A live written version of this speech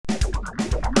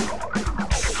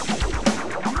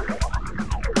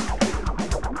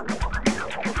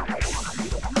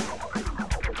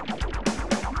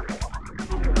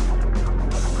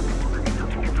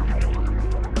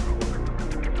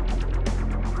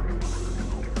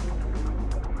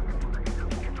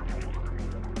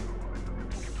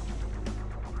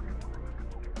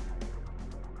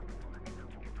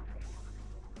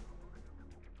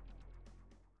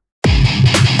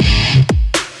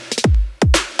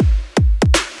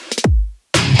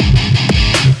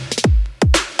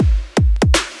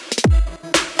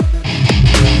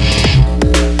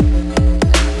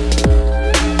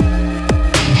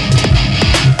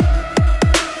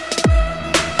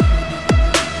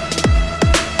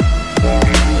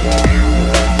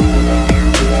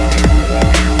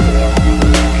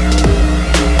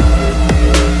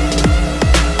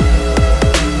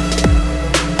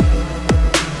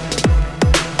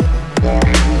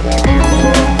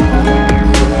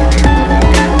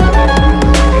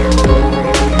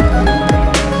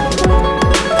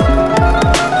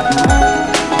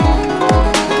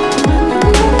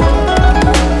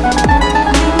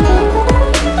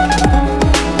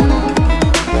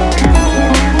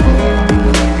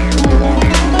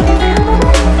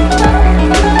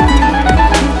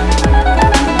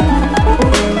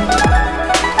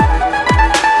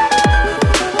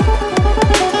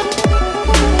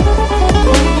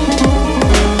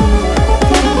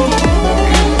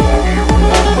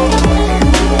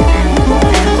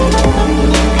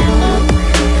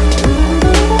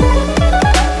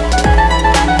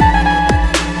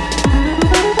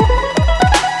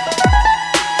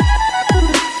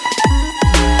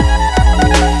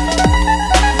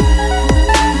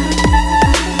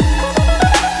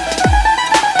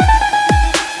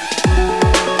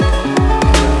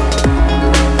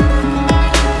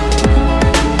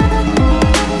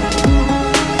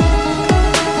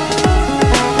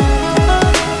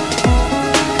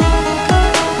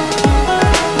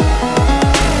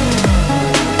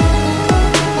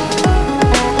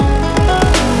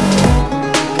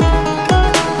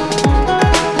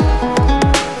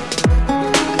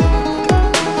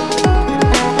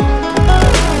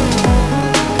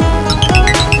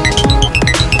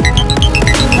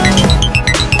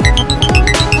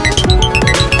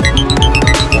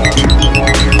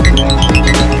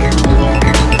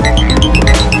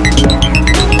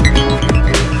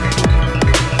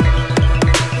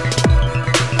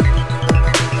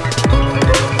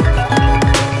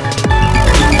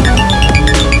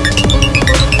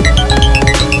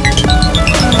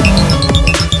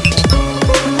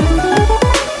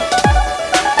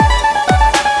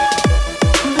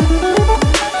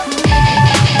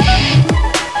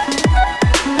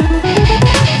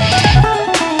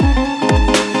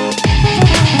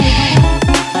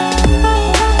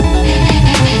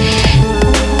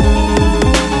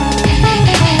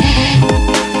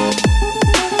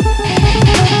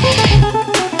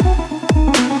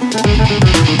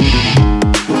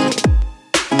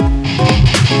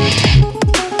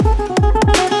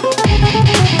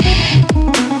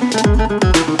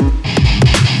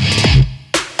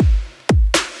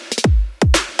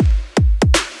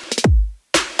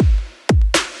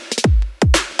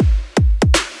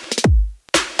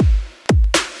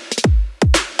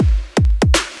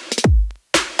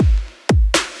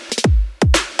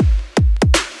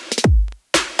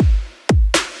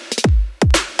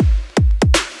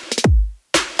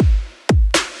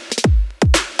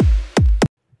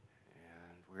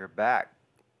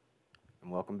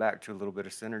and welcome back to A Little Bit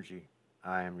of Synergy.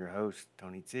 I am your host,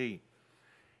 Tony T,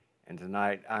 and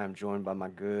tonight I am joined by my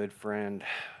good friend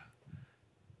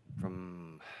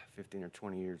from 15 or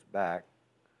 20 years back,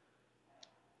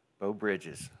 Bo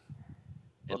Bridges.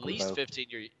 At Welcome, least Bo.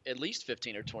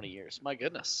 15 or 20 years. My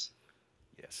goodness.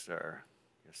 Yes, sir.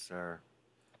 Yes, sir.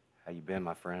 How you been,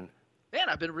 my friend? Man,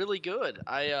 I've been really good.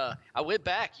 I went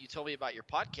back. You told me about your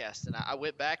podcast, and I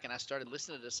went back and I started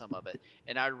listening to some of it.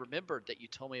 And I remembered that you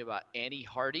told me about Annie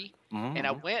Hardy, and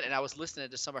I Mm-hmm. went and I was listening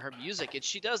to some of her music, and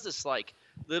she does this like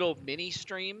little mini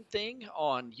stream thing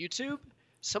on YouTube.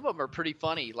 Some of them are pretty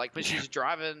funny, like when she's Oh just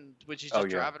yeah,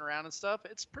 driving around and stuff.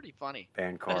 It's pretty funny.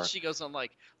 band car. She goes on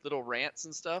like little rants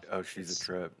and stuff. Oh, she's a It's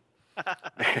trip.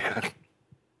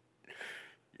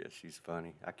 Yeah, she's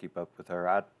funny. I keep up with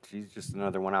her. She's just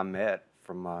another one I met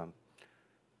from uh,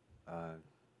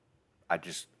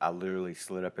 I literally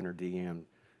slid up in her DM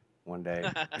one day.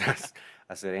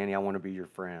 I said, Annie, I want to be your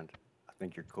friend. I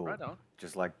think you're cool. right on.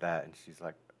 Just like that. And she's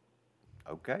like,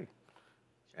 okay.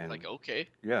 And Like, okay,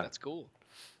 yeah, that's cool.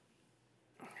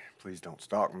 please don't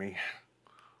stalk me.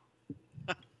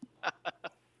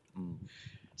 Mm.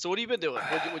 So what have you been doing?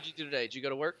 What'd you do today? Did you go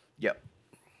to work? Yep.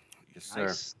 Yes, sir.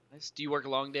 Nice, nice. Do you work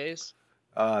long days?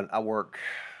 I work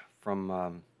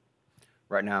from,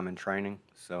 right now I'm in training.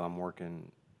 So I'm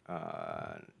working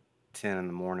 10 in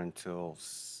the morning till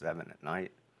 7 at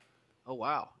night. Oh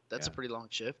wow, that's a Yeah. pretty long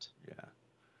shift. Yeah.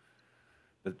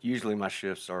 But usually my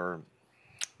shifts are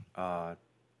uh,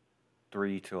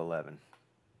 3 to 11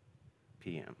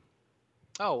 p.m.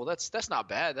 Oh well, that's not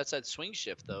bad. That's that swing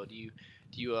shift though. Do you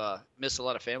miss a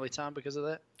lot of family time because of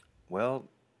that? Well,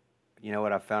 you know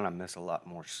what? I found I miss a lot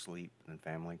more sleep than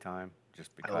family time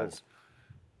just Oh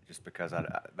because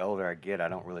the older I get, I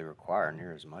don't really require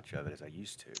near as much of it as I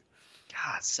used to.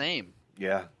 God, same,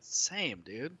 Yeah. same,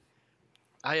 dude.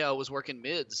 I was working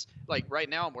mids. Like right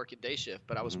now, I'm working day shift,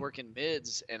 but I was Hmm. working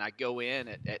mids, and I go in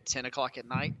at 10 o'clock at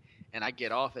night, and I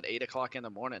get off at 8 o'clock in the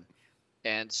morning.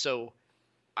 And so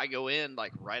I go in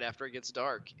like right after it gets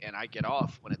dark, and I get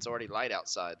off when it's already light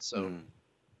outside. So Hmm.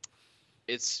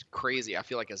 it's crazy. I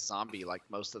feel like a zombie like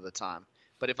most of the time.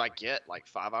 But if I get like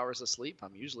 5 hours of sleep,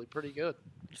 I'm usually pretty good.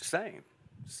 Same.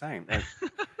 Same.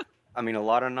 I mean, a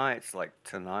lot of nights, like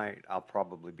tonight, I'll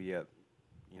probably be up,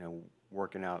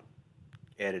 working out,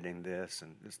 editing this,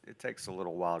 and it takes a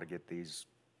little while to get these,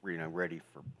 ready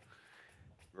for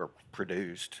or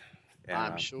produced. And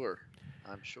I'm sure.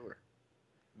 I'm sure.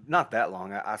 not that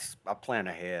long. I plan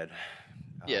ahead.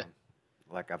 Yeah. Um,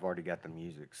 like I've already got the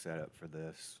music set up for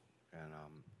this, and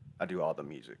I do all the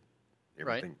music.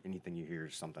 Right. Anything you hear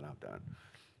is something I've done,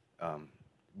 um,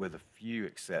 with a few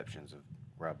exceptions of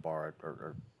where I borrowed,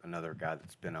 or another guy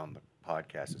that's been on the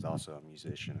podcast is also a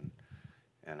musician,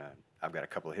 and I've got a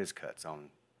couple of his cuts on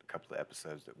a couple of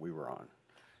episodes that we were on.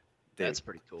 Dave, That's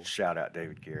pretty cool. shout out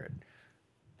David Garrett,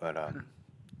 but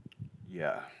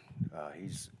yeah,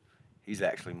 he's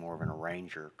actually more of an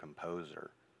arranger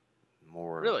composer.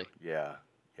 More, Really? yeah,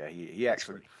 yeah. He That's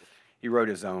actually pretty cool. he wrote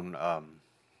his own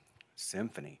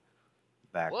symphony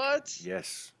back. What?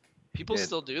 Yes, he People did.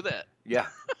 still do that. Yeah,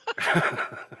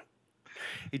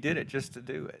 he did it just to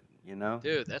do it. You know.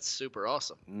 Dude, that's super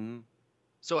awesome. Hmm.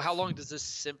 So how long does this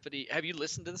symphony have you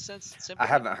listened to the I symphony?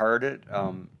 haven't heard it.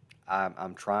 I'm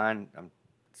trying.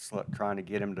 Trying to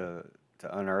get him to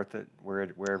unearth it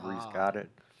wherever he's Ah, got it,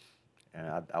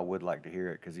 and I would like to hear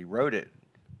it because he wrote it.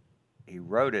 He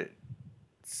wrote it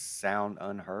sound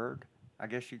unheard, I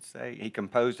guess you'd say. He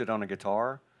composed it on a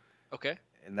guitar, okay.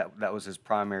 and that was his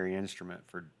primary instrument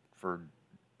for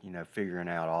figuring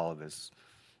out all of his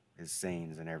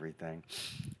scenes and everything.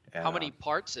 And How many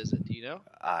parts is it? Do you know?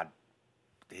 I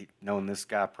knowing this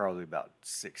guy probably about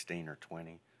 16 or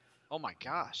 20. Oh my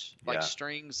gosh. Like Yeah,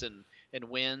 strings and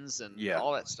winds and yeah,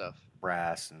 all that stuff.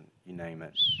 brass and you name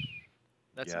it.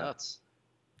 That's Yeah. nuts.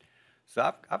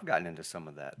 So I've gotten into some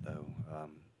of that though.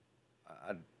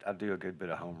 I do a good bit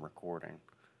of home recording,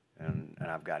 and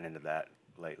I've gotten into that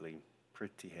lately,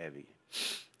 pretty heavy.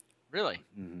 Really?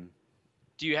 Hmm.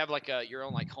 Do you have like your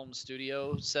own like home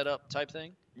studio setup type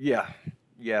thing? Yeah,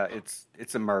 yeah.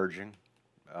 It's emerging.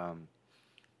 Um,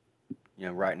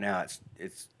 right now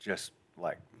it's just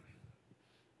like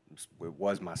it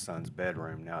was my son's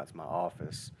bedroom. Now it's my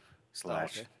office Oh,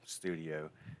 slash okay. studio.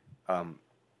 Um,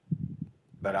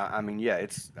 but I mean, yeah,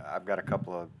 I've got a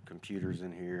couple of computers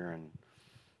in here and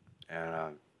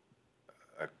a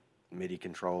MIDI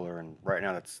controller, and right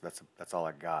now that's all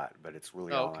I got. But it's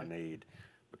really Oh, all I okay. need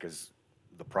because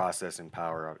the processing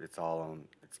power it's all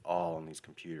on these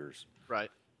computers.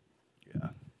 Right. Yeah.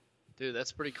 Dude,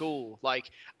 that's pretty cool. Like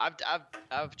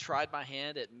I've tried my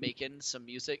hand at making some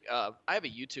music. I have a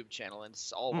YouTube channel and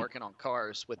it's all Mm, working on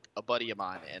cars with a buddy of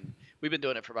mine, and we've been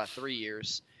doing it for about 3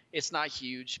 years. It's not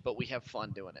huge, but we have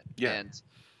fun doing it. yeah. And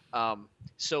um,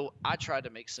 so I tried to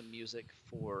make some music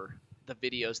for the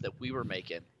videos that we were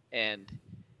making, and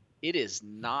it is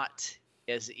not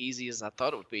as easy as I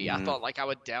thought it would be. I Mm, thought like I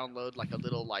would download like a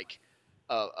little like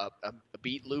a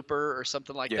beat looper or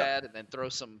something like yeah. that, and then throw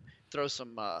some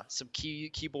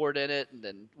keyboard in it, and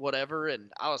then whatever. And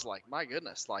I was like, my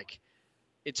goodness, like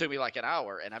it took me like an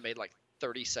hour, and I made like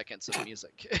 30 seconds of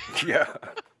music. Yeah.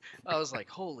 I was like,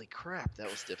 holy crap, that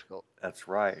was difficult, That's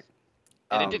right.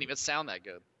 and it didn't Um, even sound that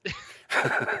good.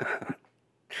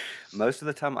 most of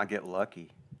the time I get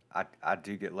lucky. I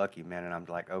do get lucky, man, and I'm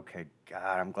like, okay,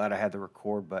 God, I'm glad I had the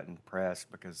record button pressed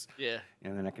because, Yeah,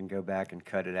 then I can go back and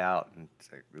cut it out and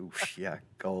say, oof, yeah,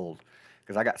 gold.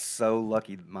 Because I got so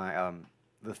lucky.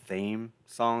 The theme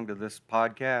song to this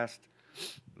podcast,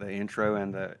 the intro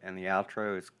and the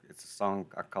outro, it's a song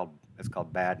it's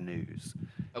called Bad News,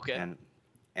 okay,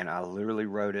 and I literally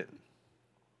wrote it.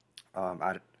 Um,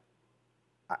 I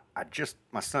I just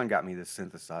my son got me this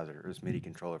synthesizer, this MIDI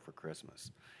controller for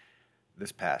Christmas,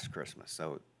 this past Christmas.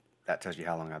 So that tells you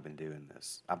how long I've been doing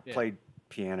this. I've yeah, played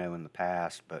piano in the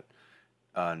past, but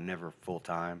never full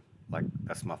time. Like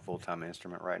that's my full time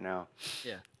instrument right now,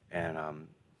 yeah, and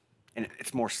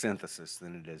it's more synthesis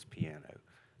than it is piano.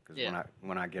 Because yeah.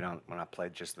 when I play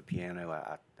just the piano,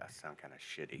 I sound kind of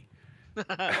shitty.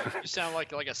 You sound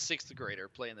like a sixth grader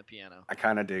playing the piano. I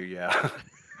kind of do, yeah.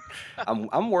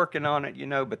 I'm working on it,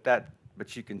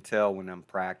 but you can tell when I'm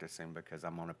practicing because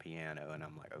I'm on a piano and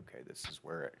I'm like, okay, this is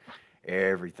where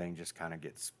everything just kind of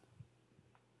gets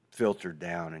filtered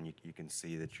down, and you can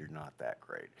see that you're not that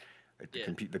great. Like,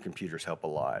 Yeah, the computers help a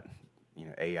lot.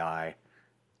 AI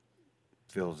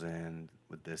fills in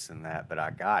with this and that, but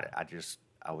I got it.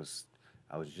 I was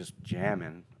just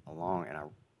jamming along, and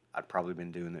I'd probably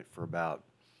been doing it for about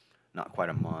not quite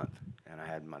a month, and I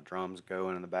had my drums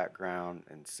going in the background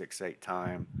in 6/8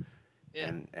 time,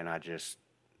 yeah. and I just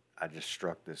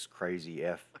struck this crazy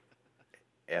F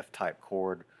type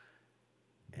chord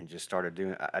and just started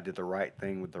doing. I did the right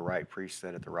thing with the right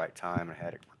preset at the right time and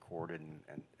had it recorded,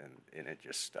 and it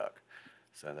just stuck.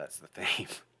 So that's the theme.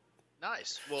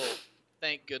 Nice. Well,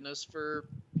 thank goodness for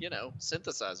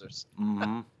synthesizers.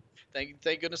 Hmm. Thank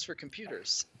goodness for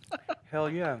computers. Hell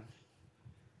yeah.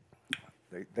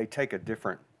 They take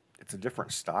it's a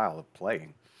different style of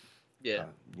playing. Yeah,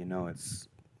 Uh, it's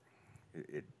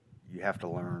it you have to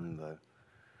learn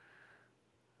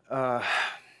uh,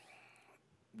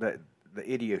 the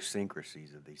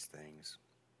idiosyncrasies of these things.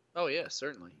 oh yeah,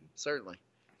 certainly, certainly.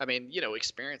 I mean,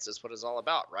 experience is what it's all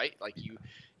about, right? Like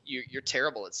you're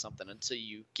terrible at something until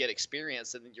you get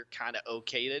experience, and then you're kind of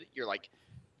okay at it. You're like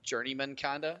journeyman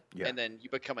kind of, Yeah. and then you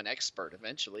become an expert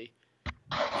eventually.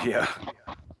 Yeah.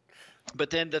 But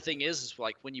then the thing is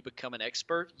like when you become an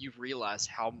expert, you realize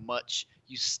how much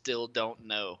you still don't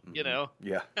know. Hmm.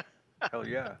 Yeah. Hell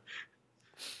yeah.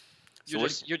 So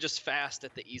You're just fast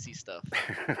at the easy stuff.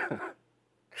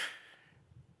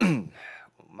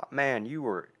 Man,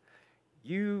 you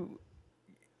you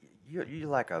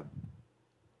like a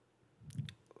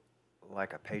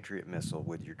Patriot missile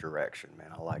with your direction, man.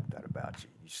 I like that about you.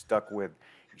 You stuck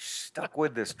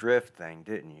with this drift thing,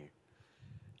 didn't you?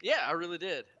 Yeah, I really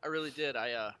did. I really did.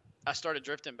 I started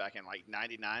drifting back in like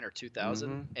 '99 or 2000,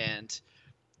 Mm-hmm. and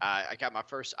I got my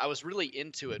first. I was really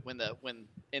into it when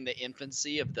in the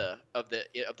infancy of the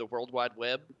World Wide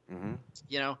Web, Mm-hmm.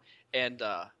 you know, and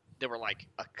there were like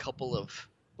a couple of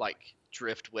like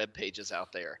drift web pages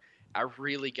out there. I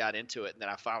really got into it, and then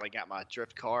I finally got my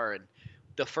drift car. And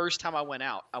the first time I went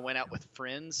out with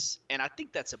friends, and I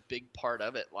think that's a big part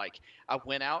of it. Like I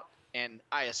went out and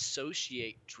I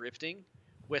associate drifting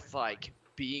with like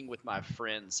being with my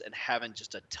friends and having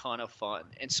just a ton of fun,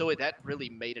 and so that really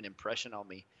made an impression on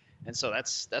me. And so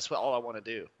that's what all I want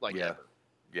to do, like Yeah. ever.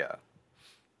 Yeah.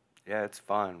 Yeah, it's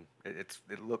fun. It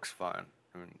looks fun.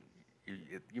 I mean,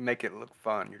 you make it look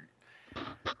fun.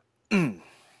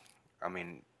 I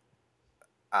mean,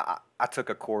 I took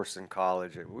a course in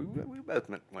college. We both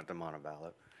went to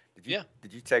Montevallo. Yeah.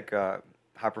 Did you take high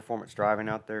performance driving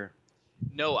out there?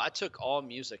 No, I took all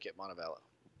music at Montevallo.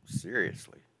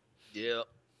 Seriously? Yeah.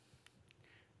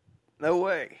 No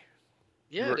way.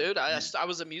 You Yeah, were dude. I, you, I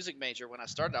was a music major when I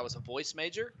started. I was a voice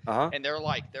major, uh-huh. and they're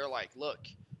like, look,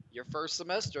 your first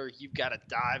semester, you've got to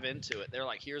dive into it. They're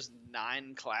like, here's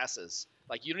 9 classes.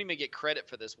 Like, you don't even get credit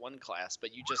for this one class,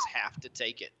 but you just have to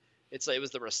take it. It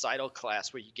was the recital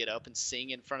class where you get up and sing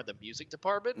in front of the music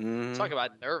department. Mm-hmm. Talk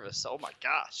about nervous. Oh my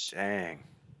gosh. Dang.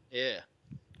 Yeah.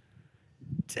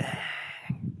 Dang.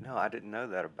 No, I didn't know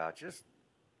that about you.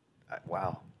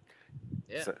 Wow.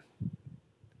 Yeah. So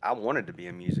I wanted to be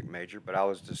a music major, but I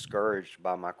was discouraged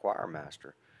by my choir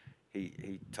master.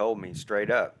 He told me straight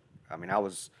up. I mean, I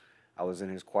was in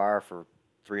his choir for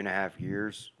 3.5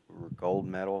 years. We were gold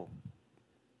medal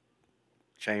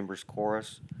chambers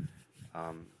chorus.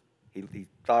 Um, he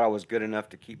thought I was good enough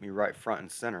to keep me right front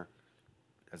and center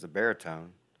as a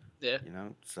baritone, Yeah.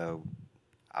 So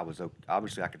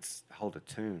obviously I could hold a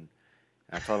tune.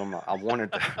 And I told him I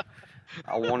wanted to,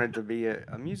 I wanted to be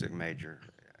a music major,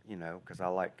 because I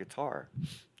like guitar,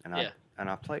 and I Yeah. and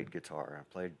I played guitar. I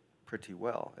played pretty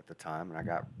well at the time, and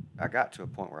I got to a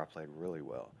point where I played really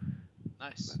well. But,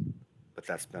 Nice. but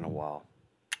that's been a while.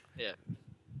 Yeah.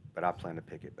 But I plan to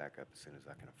pick it back up as soon as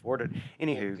I can afford it. Well,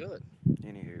 Anywho, good.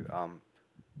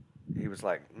 he was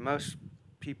like, most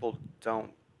people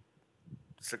don't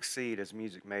succeed as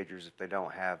music majors if they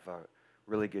don't have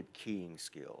really good keying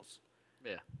skills.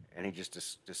 Yeah. And he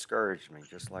just discouraged me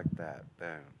just like that.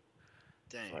 Boom.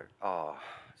 It's Dang. like, oh,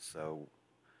 so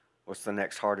what's the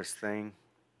next hardest thing?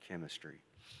 Chemistry.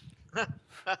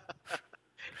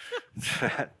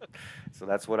 So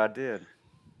that's what I did.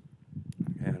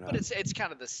 And But it's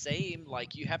kind of the same.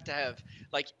 Like you have to have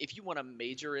like if you want to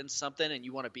major in something and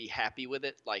you want to be happy with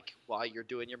it, like while you're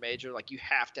doing your major, like you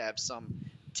have to have some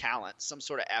talent, some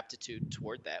sort of aptitude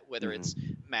toward that, whether mhm. it's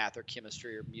math or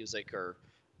chemistry or music or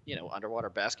underwater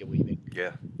basket weaving.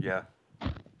 Yeah, yeah.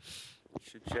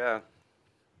 Shoot, yeah.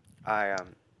 I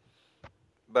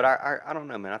but I don't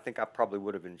know, man. I think I probably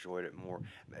would have enjoyed it more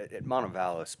at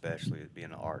Montevallo, especially it being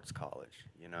an arts college.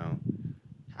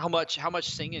 How much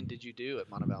singing did you do at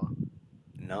Montevallo?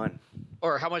 None.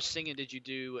 Or how much singing did you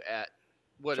do at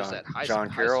what is John that? High John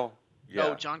high Carroll. Oh,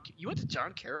 Yeah. John, you went to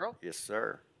John Carroll? Yes,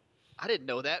 sir. I didn't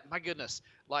know that. My goodness.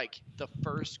 Like the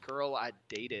first girl I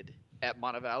dated at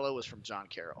Montevallo was from John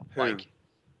Carroll. Who? Like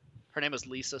her name was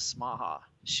Lisa Smaha.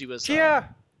 She was Yeah.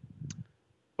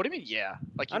 what do you mean, yeah?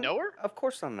 Like you I, know her? of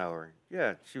course I know her.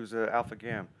 Yeah, she was a Alpha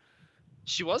Gam.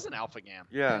 She was an Alpha Gam.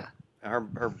 Yeah. Yeah. And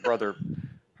her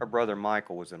brother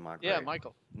Michael was in my Yeah, grade.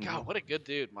 Michael. Hmm. God, what a good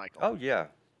dude, Michael. Oh yeah,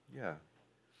 yeah.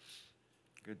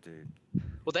 Good dude.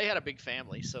 Well, they had a big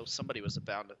family, so somebody was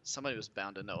bound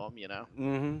to know him.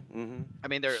 Mm-hmm. Mm-hmm. I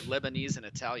mean, they're Lebanese and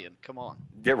Italian. Come on.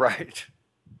 Yeah, right.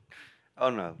 Oh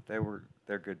no,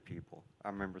 they're good people. I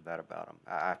remember that about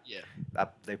them. Yeah.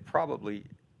 They probably,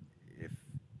 if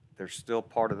they're still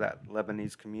part of that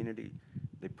Lebanese community,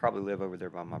 they probably live over there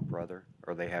by my brother,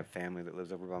 or they have family that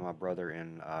lives over by my brother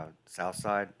in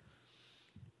Southside.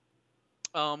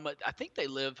 I think they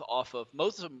live off of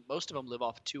most of them live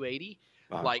off of 280,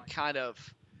 Uh, like kind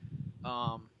of.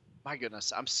 Um, my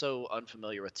goodness, I'm so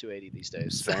unfamiliar with 280 these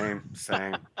days. same,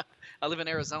 same. I live in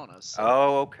Arizona, so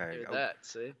Oh, okay. maybe Oh, that.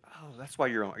 See, that's why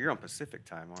you're on Pacific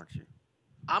time, aren't you?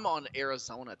 I'm on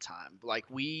Arizona time. Like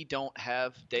we don't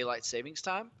have daylight savings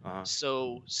time, Uh-huh.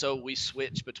 so we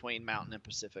switch between Mountain and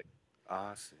Pacific.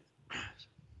 I see.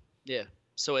 Yeah.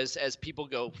 So as people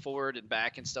go forward and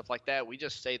back and stuff like that, we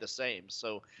just stay the same.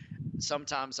 So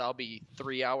sometimes I'll be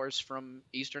 3 hours from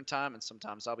Eastern time, and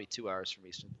sometimes I'll be 2 hours from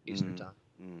Eastern Mm, time.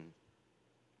 mm.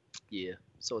 Yeah.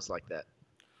 So it's like that.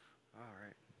 All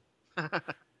right.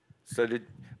 So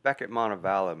back at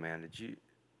Montevallo, man, did you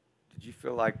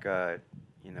feel like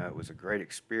it was a great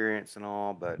experience and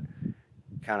all, but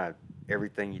kind of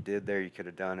everything you did there you could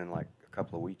have done in like a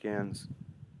couple of weekends?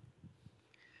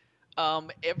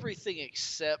 Everything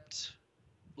except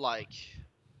like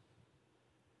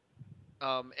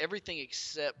everything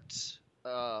except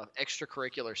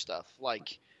extracurricular stuff.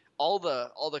 Like all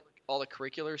the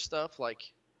curricular stuff. Like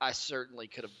I certainly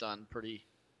could have done pretty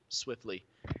swiftly,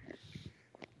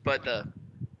 but the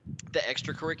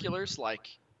extracurriculars, like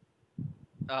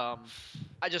um,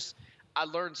 I just I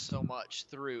learned so much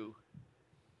through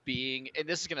being, and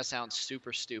this is gonna sound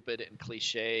super stupid and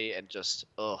cliche and just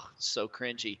so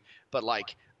cringy, but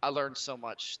like I learned so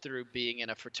much through being in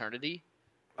a fraternity,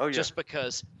 Oh yeah. just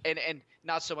because, and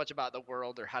not so much about the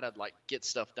world or how to like get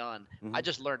stuff done. I Hmm.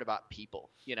 just learned about people,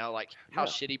 like how Yeah.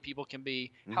 shitty people can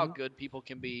be, how Hmm. good people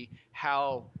can be,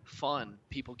 how fun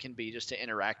people can be just to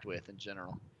interact with in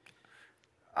general.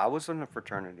 I was in a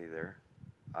fraternity there.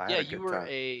 I Yeah, had a you good were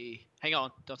time. hang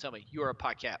on, don't tell me, you were a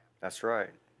Pi Cap. That's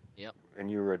right. Yep, And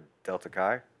you were a Delta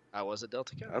Chi? I was a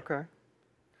Delta Chi. Okay.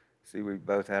 See, we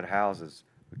both had houses.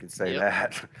 We can say Yep.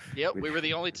 that. Yep, we were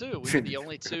the only two. We were the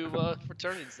only two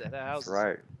fraternities that had That's houses.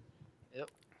 right. Yep.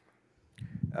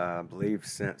 I believe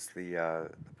since the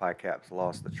Pi Caps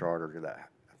lost the charter to that,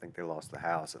 I think they lost the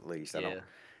house at least. I Yeah. don't.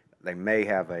 They may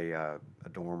have a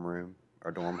dorm room,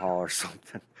 our dorm hall or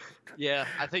something. Yeah,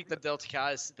 I think the Delta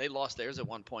Chi's they lost theirs at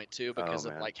one point too Oh because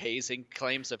of man. like hazing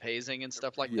claims of hazing and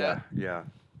stuff like that. Yeah,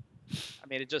 yeah. I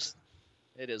mean, it is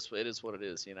what it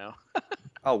is, you know.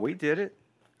 Oh, we did it.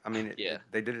 I mean, Yeah,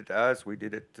 they did it to us. We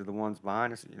did it to the ones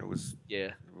behind us.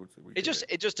 yeah. We It did just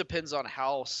it. it just depends on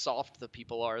how soft the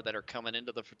people are that are coming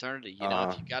into the fraternity. You know,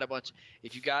 Uh,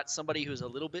 if you got somebody who's a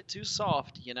little bit too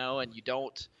soft, you know, and you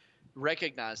don't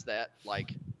recognize that,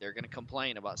 like they're gonna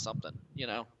complain about something, you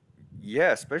know.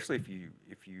 yeah, especially if you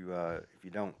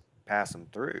don't pass them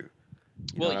through.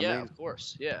 You know Well, what I yeah, mean? of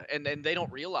course, yeah, and they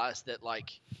don't realize that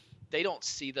like they don't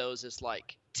see those as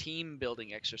like team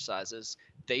building exercises.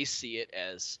 They see it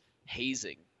as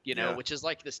hazing, you know, Yeah. which is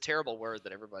like this terrible word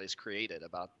that everybody's created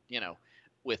about, you know,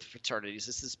 with fraternities.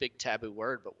 It's this big taboo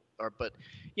word, but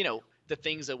you know, the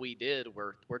things that we did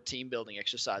were team building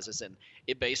exercises, and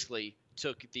it basically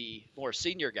took the more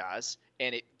senior guys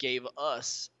and it gave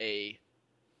us a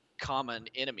common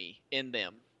enemy in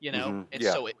them, you know? And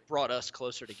Yeah. so it brought us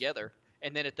closer together.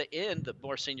 And then at the end, the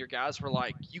more senior guys were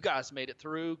like, "You guys made it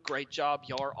through. Great job.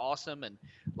 Y'all are awesome." And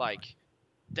like,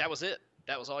 that was it.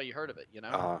 That was all you heard of it, you know?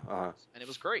 Uh. And it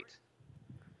was great.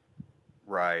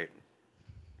 Right.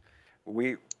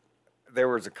 We there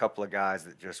was a couple of guys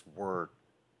that just were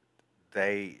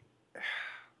they.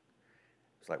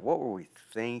 It's like, what were we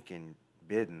thinking,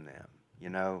 bidding them? You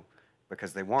know,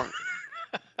 because they weren't.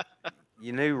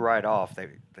 You knew right off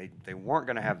they weren't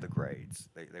going to have the grades.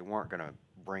 They weren't going to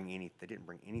bring any. They didn't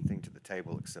bring anything to the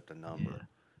table except a number.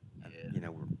 Yeah. And, Yeah. you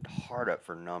know, we're hard up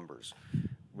for numbers.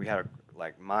 We had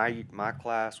like my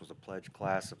class was a pledge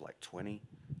class of like 20, Yeah.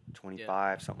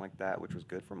 25, something like that, which was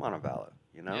good for Montevallo.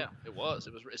 You know. Yeah. It was.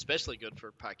 It was especially good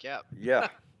for Pi Cap. Yeah,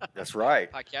 that's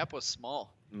right. Pi Cap was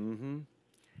small. Mm-hmm.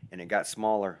 And it got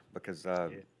smaller because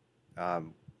Yeah.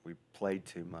 we played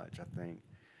too much, I think,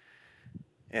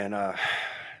 and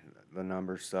the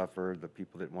numbers suffered. The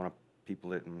people didn't want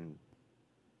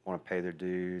to pay their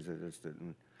dues. It just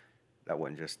didn't. That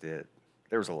wasn't just it.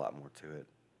 There was a lot more to it.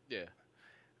 Yeah.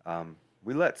 Um,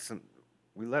 we let some,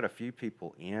 we let a few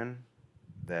people in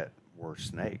that were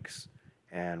snakes,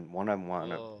 and one of them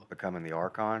wound Oh. up becoming the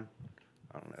archon.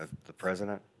 I don't know, the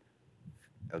president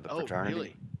of the Oh, fraternity.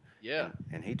 really? Yeah.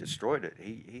 And he destroyed it.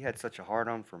 He had such a hard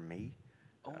on for me.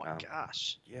 Oh my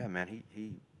gosh. Yeah, man,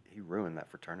 he ruined that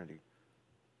fraternity.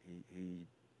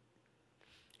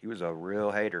 He was a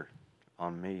real hater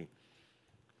on me.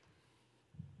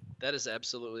 That is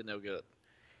absolutely no good.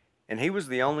 And he was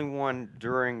the only one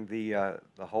during the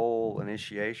whole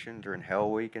initiation, during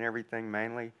Hell Week and everything,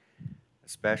 mainly,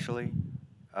 especially,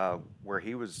 where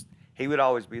he would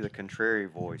always be the contrary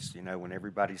voice. You know, when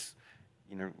everybody's,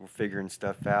 you know, we're figuring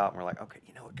stuff out, and we're like, okay,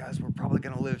 you know what, guys, we're probably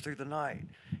gonna live through the night.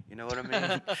 You know what I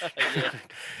mean? Yeah.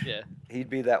 Yeah. He'd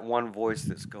be that one voice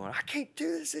that's going, I can't do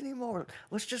this anymore.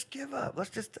 Let's just give up. Let's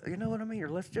just, you know what I mean? Or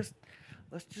let's just,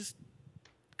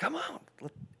 come on.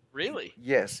 Really?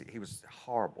 Yes, he was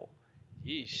horrible.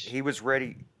 Yeesh. He was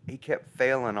ready. He kept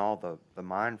failing all the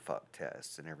mind fuck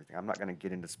tests and everything. I'm not going to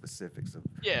get into specifics of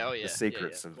Yeah. Oh yeah. the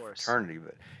secrets yeah, of course. fraternity,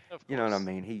 but Of you know what I course.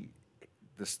 mean.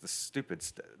 The stupid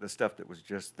the stuff that was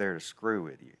just there to screw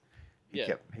with you.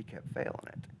 Yeah. He kept failing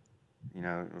it. You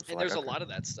know, it was And like, there's a okay. lot of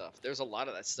that stuff. There's a lot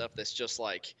of that stuff that's just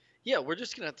like, yeah, we're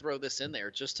just gonna throw this in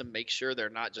there just to make sure they're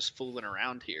not just fooling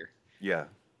around here. Yeah,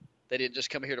 They didn't just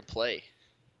come here to play,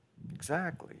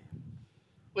 exactly.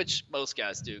 which most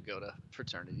guys do go to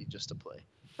fraternity just to play.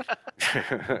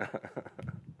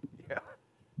 Yeah.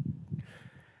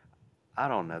 I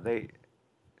don't know.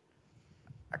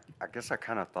 I guess I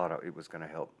kind of thought it was going to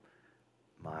help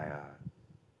my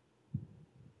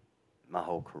my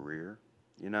whole career.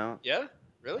 You know, Yeah.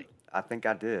 Really? I think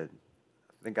I did.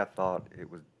 I think I thought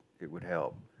it would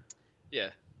help. Yeah.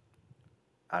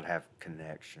 I'd have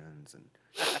connections, and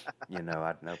you know,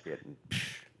 I'd know it and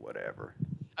whatever.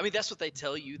 I mean, that's what they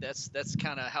tell you. That's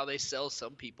kind of how they sell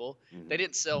some people. Mhm. They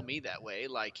didn't sell me that way.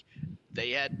 Like,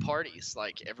 they had parties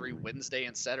like every Mhm. Wednesday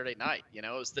and Saturday night. You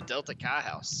know, it was the Delta Chi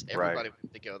house. Right. Everybody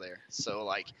wanted to go there. So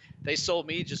like, they sold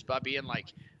me just by being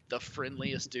like the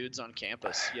friendliest dudes on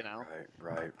campus. You know.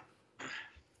 Right, right.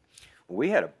 We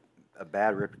had a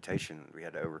bad reputation we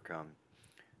had to overcome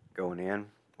going in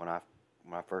when I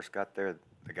first got there.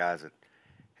 The guys that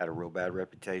had a real bad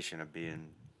reputation of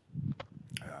being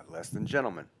less than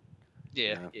gentlemen.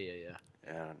 Yeah. Yeah. Yeah. Yeah.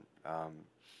 Yeah. And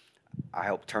I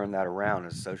helped turn that around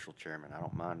as social chairman. I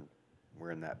don't mind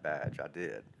wearing that badge. I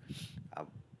did.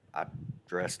 I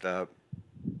dressed up.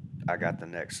 I got the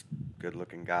next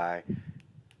good-looking guy.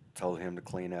 Told him to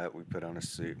clean up. We put on a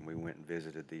suit and we went and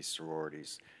visited these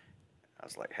sororities. I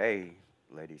was like, "Hey,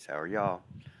 ladies, how are y'all?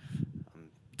 I'm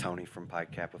Tony from Pi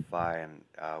Kappa Phi, and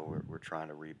we're trying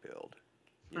to rebuild.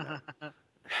 You know,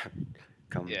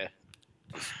 come Yeah.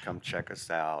 just come check us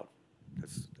out.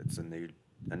 It's a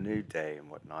new day and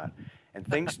whatnot, and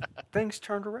things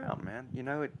turned around, man. You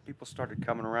know, people started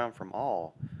coming around from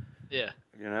all. Yeah.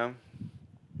 You know,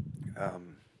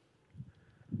 um,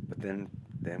 but then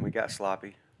we got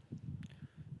sloppy,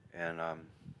 and and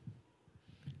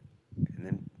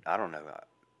then I don't know.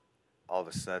 All of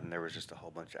a sudden, there was just a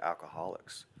whole bunch of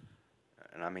alcoholics,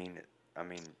 and I mean,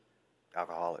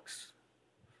 alcoholics.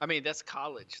 I mean, that's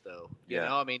college though. You Yeah.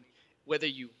 know, I mean, whether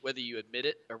you admit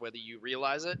it or whether you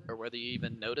realize it or whether you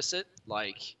even notice it,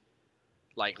 like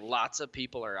lots of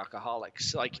people are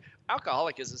alcoholics. Like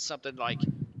alcoholic isn't something like,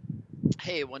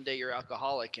 hey, one day you're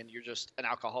alcoholic and you're just an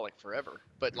alcoholic forever.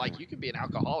 But Hmm. like you can be an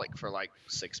alcoholic for like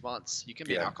 6 months. You can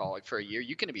be an Yeah. alcoholic for a year.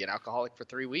 You can be an alcoholic for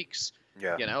 3 weeks.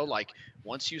 Yeah. You know, like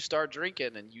once you start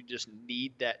drinking and you just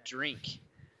need that drink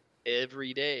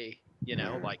every day, you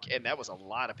know, Hmm. like, and that was a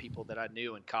lot of people that I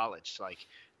knew in college. Like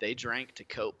they drank to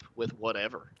cope with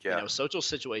whatever, you Yeah. know, social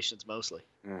situations mostly.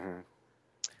 Hmm.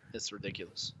 It's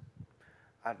ridiculous.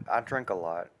 I drank a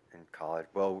lot in college.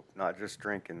 Well, not just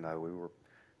drinking though. We were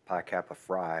Pi Kappa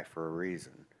Fry for a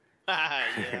reason.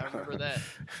 Yeah, I remember that.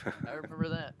 I remember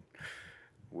that.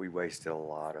 We wasted a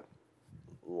lot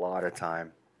of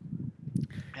time.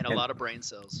 And a And lot of brain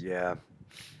cells. yeah,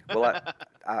 well,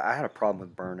 I had a problem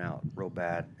with burnout real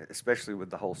bad, especially with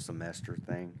the whole semester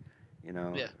thing. You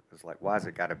know, Yeah. it was like, why's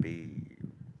it got to be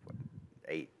what,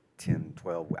 8, 10,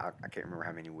 12? I can't remember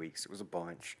how many weeks. It was a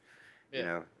bunch. You Yeah.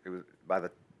 know, it was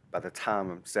by the time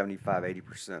I'm 75,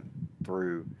 80%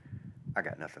 through, I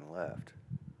got nothing left.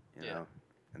 You Yeah. know,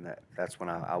 and that's when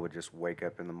I would just wake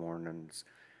up in the mornings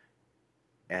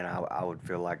and I would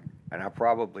feel like, and I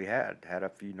probably had a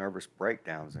few nervous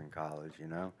breakdowns in college, you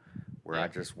know, where I Yeah.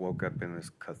 just woke up in this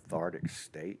cathartic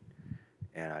state,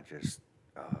 and I just,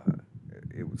 uh,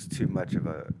 it was too much of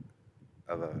a,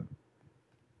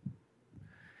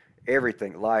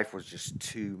 everything. Life was just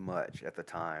too much at the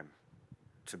time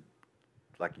to,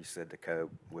 like you said, to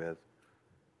cope with,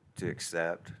 to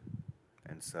accept,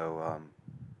 and so,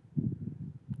 you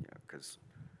know, because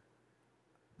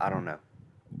I don't know,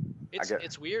 I get,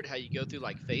 It's weird how you go through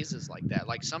like phases like that.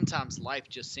 Like sometimes life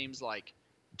just seems like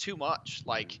too much.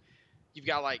 Like you've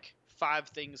got like 5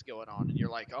 things going on and you're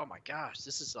like, "Oh my gosh,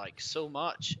 this is like so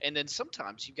much." And then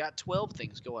sometimes you've got 12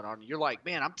 things going on and you're like,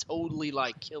 "Man, I'm totally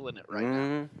like killing it right now."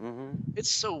 mm-hmm, mm-hmm,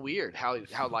 It's so weird how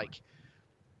like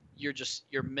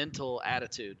your mental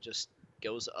attitude just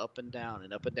goes up and down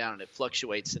and it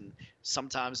fluctuates and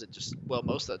sometimes it just well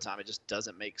most of the time it just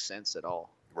doesn't make sense at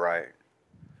all. right,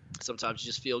 Sometimes you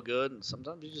just feel good and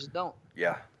sometimes you just don't.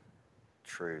 yeah,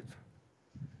 truth.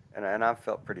 And I've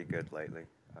felt pretty good lately.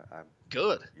 I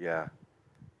Good. yeah,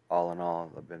 all in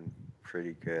all, I've been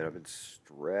pretty good. I've been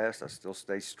stressed. I still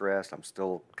stay stressed. I'm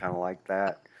still kind of like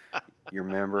that. You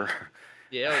remember?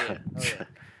 Yeah, oh yeah. Oh yeah.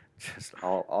 Just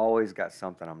always got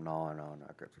something I'm gnawing on.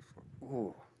 I could just,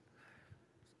 ooh,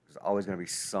 there's always gonna be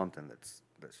something that's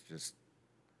just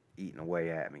eating away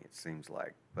at me. It seems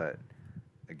like, but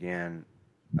again,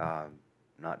 um,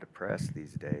 not depressed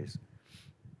these days.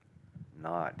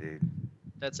 Not, dude.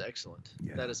 That's excellent.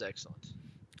 Yeah. That is excellent.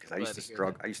 Because I'm I glad used to to hear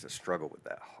struggle. that. I used to struggle with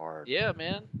that hard. Yeah,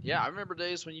 man. Yeah, I remember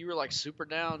days when you were like super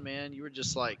down, man. You were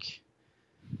just like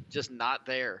just not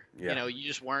there. Yeah. You know, you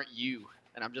just weren't you.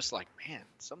 And I'm just like, man,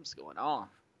 something's going on.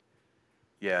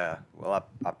 Yeah. Well,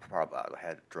 I probably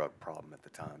had a drug problem at the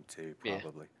time too. Yeah.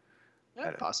 Probably. Yeah,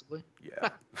 Had a- possibly. Yeah.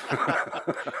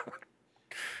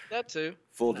 That too.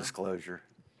 Full You know. disclosure.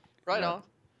 Right Yeah. on.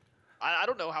 I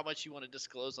don't know how much you want to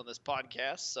disclose on this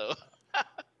podcast, so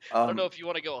I don't know if you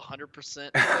want to go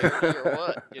 100% clarity or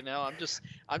what. You know,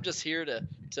 I'm just here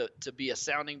to be a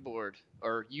sounding board,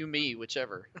 or you, me,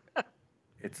 whichever.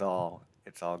 it's all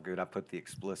good. I put the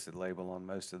explicit label on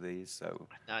most of these, so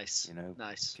Nice, you know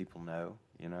nice. people know.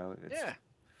 You know, it's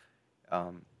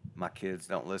Yeah, my kids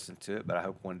don't listen to it, but I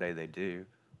hope one day they do,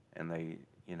 and they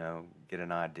get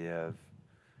an idea of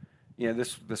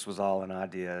this was all an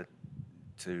idea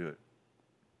to.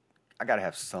 I got to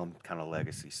have some kind of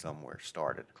legacy somewhere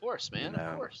started. of course, man,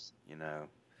 of course. You know,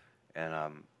 and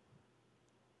I'm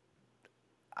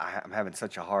having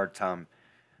such a hard time.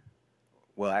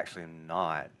 Well, actually, I'm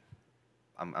not.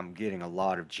 I'm getting a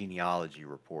lot of genealogy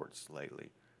reports lately.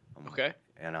 Okay.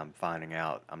 And I'm finding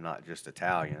out I'm not just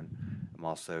Italian. I'm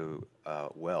also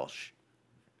Welsh,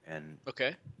 and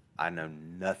Okay. I know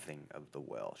nothing of the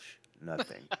Welsh.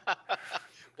 Nothing.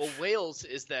 Well, Wales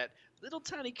is that little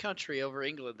tiny country over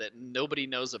England that nobody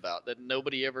knows about, that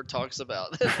nobody ever talks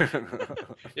about.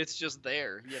 It's just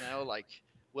there, you know, like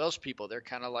Welsh people. They're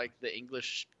kind of like the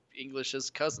English's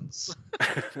cousins.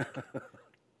 I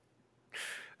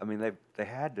mean, they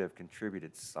had to have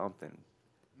contributed something.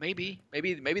 Maybe they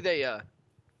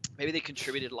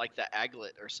contributed like the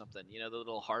aglet or something. You know, the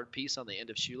little hard piece on the end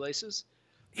of shoelaces.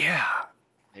 Yeah,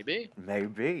 Maybe.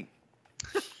 maybe.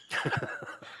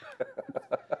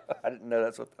 I didn't know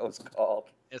that's what that was called.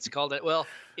 It's called it. Well,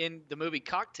 in the movie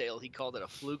Cocktail, he called it a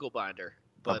flugelbinder,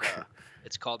 but Okay.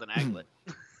 it's called an aglet.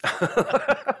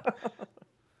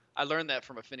 I learned that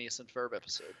from a Phineas and Ferb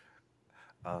episode.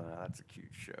 Oh, no, that's a cute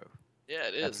show. Yeah,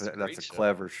 it is. That's It's a, a that's great a show.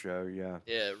 clever show. Yeah.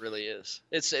 Yeah, it really is.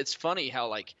 It's funny how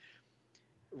like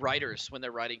writers when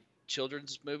they're writing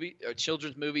children's movies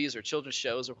or children's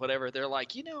shows or whatever, they're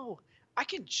like, I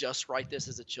can just write this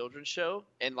as a children's show,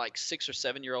 and like 6 or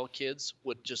 7 year old kids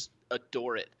would just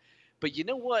adore it. But you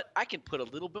know what? I can put a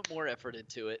little bit more effort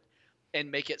into it and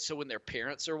make it so when their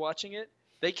parents are watching it,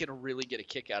 they can really get a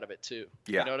kick out of it too.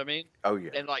 Yeah. You know what I mean? Oh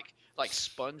yeah. And like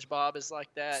SpongeBob is like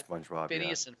that. SpongeBob.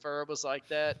 Phineas and Ferb was like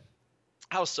that.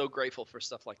 I was so grateful for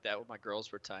stuff like that when my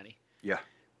girls were tiny. Yeah.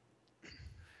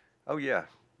 Oh yeah.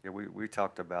 Yeah. We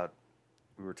talked about.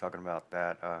 We were talking about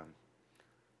that.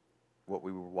 What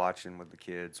we were watching with the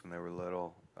kids when they were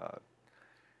little.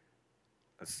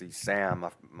 Let's see, Sam,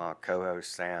 my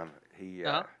co-host Sam.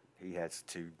 Uh-huh. He has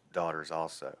two daughters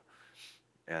also,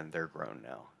 and they're grown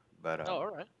now. But Oh, all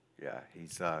right. yeah, he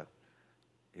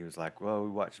was like, well, we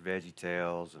watched Veggie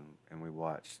Tales, and we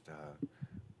watched.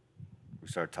 We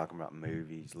started talking about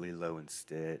movies, Lilo and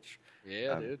Stitch, Yeah,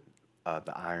 um, dude.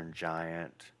 The Iron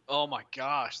Giant. Oh my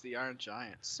gosh, the Iron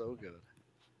Giant, so good.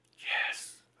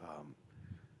 Yes.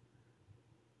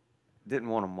 Didn't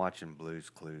want them watching Blue's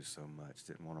Clues so much.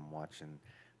 Didn't want them watching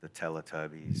the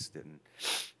Teletubbies. Didn't,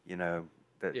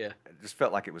 that. Yeah. It just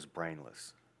felt like it was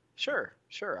brainless. Sure.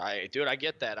 I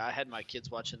get that. I had my kids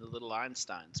watching the Little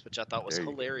Einsteins, which I thought was There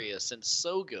you go. hilarious and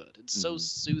so good and so Mhm.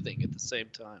 soothing at the same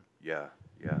time. Yeah,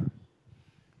 yeah.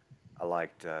 I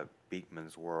liked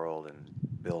Beekman's World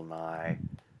and Bill Nye,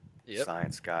 Yep,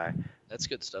 Science Guy. that's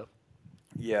good stuff.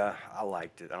 Yeah, I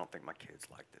liked it. I don't think my kids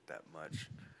liked it that much.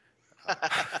 Uh,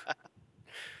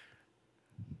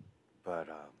 but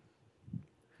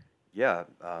yeah,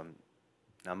 I'm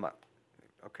not,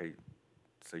 okay.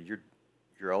 So your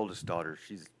oldest daughter,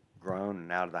 she's grown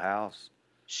and out of the house.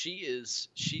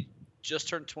 She just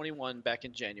turned 21 back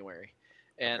in January,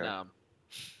 and Okay.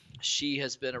 she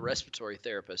has been a respiratory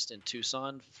therapist in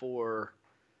Tucson for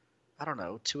I don't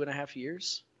know 2.5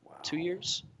 years. Wow. 2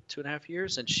 years, 2.5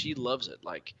 years, and she loves it.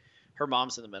 Like her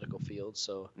mom's in the medical field,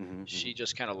 so Mhm, she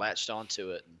just kind of latched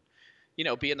onto it.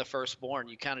 And being the firstborn,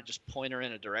 you kind of just point her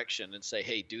in a direction and say,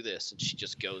 "Hey, do this," and she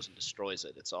just goes and destroys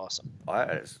it. It's awesome. Oh,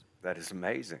 that is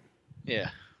amazing. Yeah.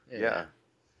 Yeah.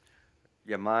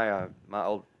 Yeah, my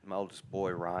oldest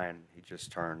boy Ryan, he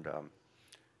just turned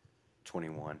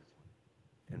 21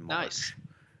 in March. Nice.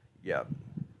 Yeah.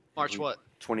 March We- what?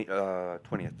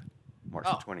 20th. March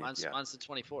the Oh, 20th. Yeah. mine's the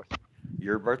 24th.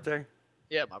 Your birthday?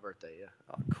 Yeah, my birthday. Yeah.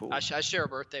 Oh, cool. I share a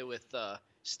birthday with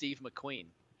Steve McQueen.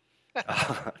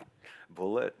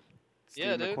 Bullet. Steve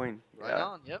Yeah, dude. McQueen. Right Yeah.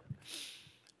 on. Yep.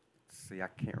 See, I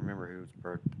can't remember whose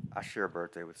birthday. I share a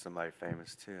birthday with somebody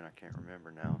famous too, and I can't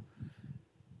remember now.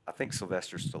 I think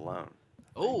Sylvester Stallone.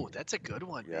 Oh, that's a good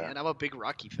one, Yeah. man. I'm a big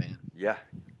Rocky fan. Yeah.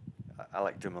 I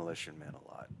like Demolition Man a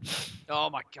lot. Oh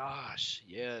my gosh.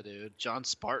 Yeah, dude. John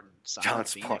Spartan. John Silent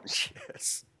Spartan, Phoenix.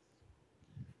 yes.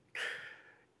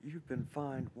 You've been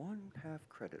fined 1/2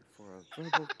 credit for a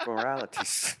verbal morality.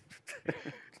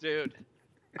 Dude,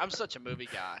 I'm such a movie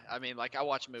guy. I mean, like I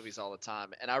watch movies all the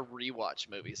time, and I rewatch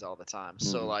movies all the time.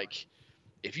 So Mhm. like,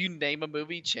 if you name a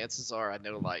movie, chances are I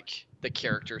know like the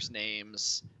characters'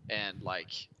 names and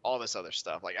like all this other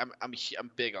stuff. Like I'm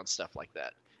big on stuff like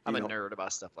that. I'm You a know- nerd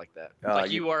about stuff like that. Uh,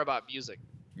 Like you- you are about music.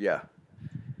 Yeah.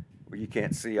 Well, you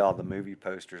can't see all the movie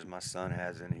posters my son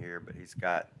has in here, but he's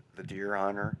got The Deer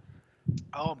Hunter.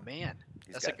 Oh man,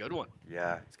 He's that's got, a good one.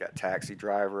 Yeah, he's got Taxi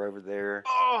Driver over there.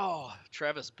 Oh,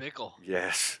 Travis Bickle,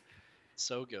 Yes.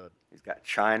 so good. He's got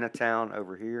Chinatown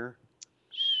over here.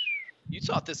 You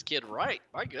taught this kid right.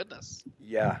 My goodness.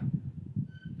 Yeah.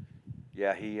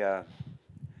 Yeah,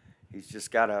 he's just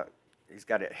got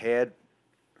a head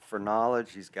for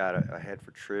knowledge. He's got a head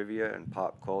for trivia and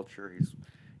pop culture.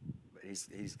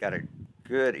 He's got a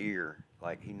good ear.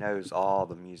 Like he knows all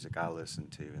the music I listen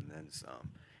to and then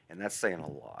some. And that's saying a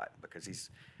lot because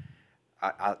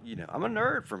I'm a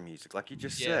nerd for music, like you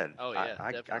just Yeah. said. Oh yeah,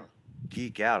 I definitely.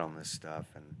 geek out on this stuff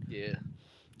and Yeah.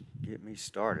 get me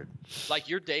started. Like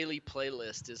your daily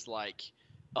playlist is like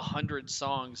 100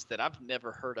 songs that I've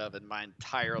never heard of in my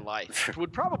entire life.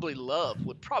 would probably love,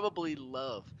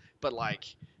 but like,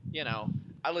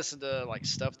 I listen to like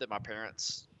stuff that my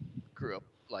parents grew up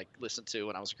like listened to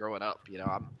when I was growing up. You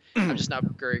know, I'm just not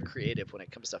very creative when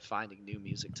it comes to finding new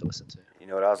music to listen to. You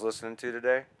know what I was listening to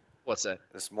today? What's that?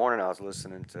 This morning I was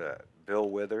listening to Bill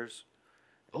Withers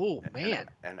Oh and man.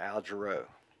 Al Jarreau.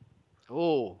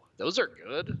 Oh, those are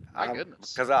good. My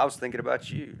goodness. Because I was thinking about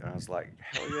you, and I was like,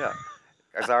 hell yeah.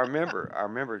 Because I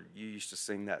remember you used to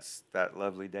sing that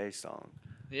Lovely Day song.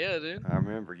 Yeah, dude. I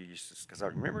remember you used to, because I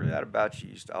remember that about you.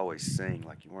 You used to always sing,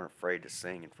 like you weren't afraid to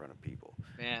sing in front of people.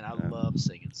 Man, I You know? love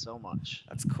singing so much.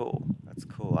 That's cool. That's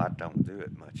cool. I don't do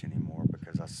it much anymore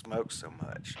because I smoke so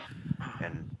much,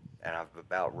 and I've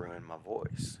about ruined my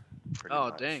voice, pretty Oh,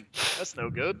 much. dang. That's no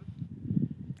good.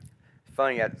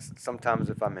 Funny, sometimes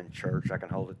if I'm in church, I can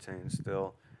hold a tune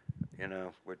still,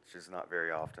 which is not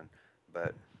very often,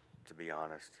 but to be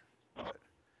honest. But,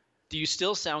 Do you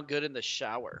still sound good in the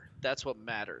shower? That's what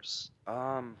matters.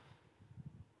 um,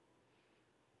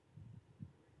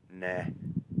 nah,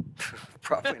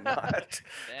 probably not.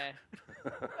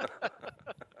 Nah.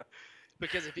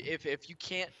 Because if you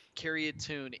can't carry a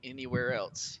tune anywhere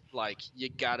else, like you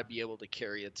got to be able to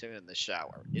carry a tune in the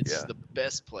shower. It's Yeah. the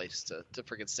best place to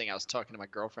freaking sing. I was talking to my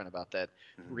girlfriend about that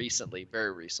Mhm. recently,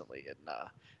 very recently, and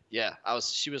yeah,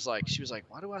 she was like,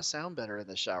 why do I sound better in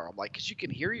the shower? I'm like, because you can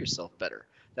hear yourself better.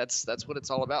 That's what it's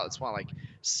all about. That's why like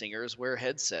singers wear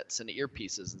headsets and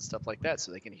earpieces and stuff like that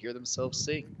so they can hear themselves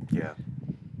sing. Yeah,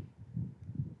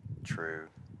 true.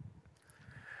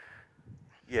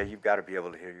 Yeah, you've got to be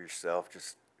able to hear yourself.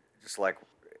 Just like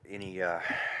any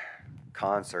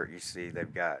concert you see,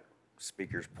 they've got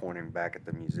speakers pointing back at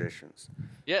the musicians.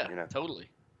 Yeah, You know. totally.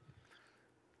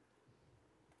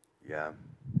 Yeah.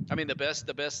 I mean, the best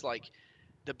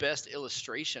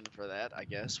illustration for that, I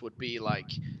guess, would be like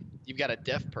you've got a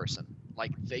deaf person.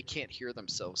 Like they can't hear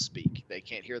themselves speak. They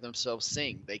can't hear themselves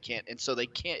sing. They can't, and so they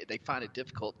find it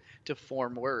difficult to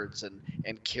form words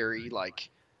and carry like,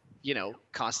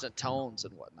 constant tones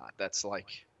and whatnot. That's like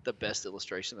the best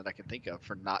illustration that I can think of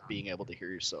for not being able to hear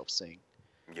yourself sing.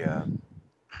 Yeah.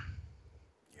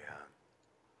 Yeah.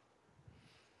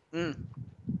 Mm.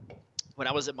 When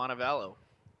I was at Montevallo,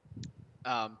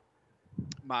 um,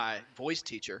 my voice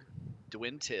teacher,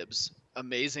 Dwayne Tibbs,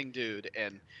 amazing dude,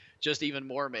 and just even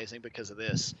more amazing because of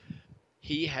this.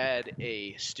 He had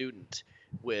a student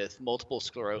with multiple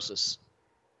sclerosis.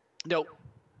 No,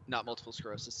 not multiple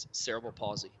sclerosis, cerebral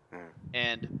palsy. Mm.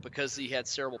 And because he had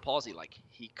cerebral palsy, like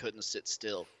he couldn't sit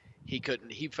still. He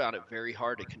found it very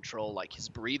hard to control like his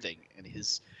breathing and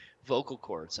his vocal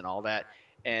cords and all that.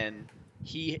 And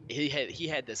he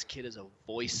had this kid as a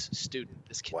voice student.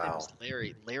 This kid name Wow. was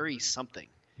Larry something.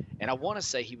 And I want to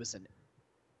say he was an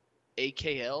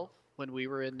AKL when we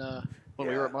were we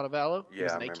were Yeah. at Montevallo. He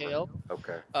was Yeah, an I remember. AKL.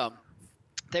 Okay.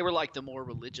 They were like the more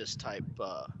religious type,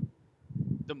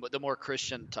 the more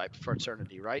Christian type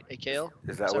fraternity, right? AKL.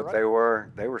 Is that what right? they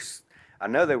were? I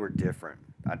know they were different.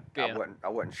 Yeah. I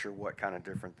wasn't sure what kind of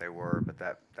different they were, but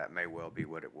that may well be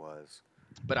what it was.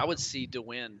 But I would see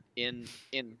DeWin in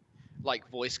like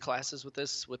voice classes with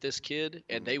this kid,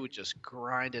 and they would just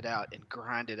grind it out and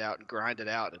grind it out and grind it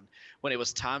out. And when it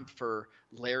was time for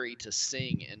Larry to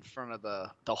sing in front of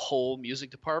the whole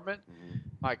music department, Mhm.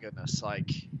 my goodness, like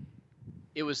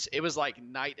it was like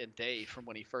night and day from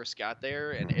when he first got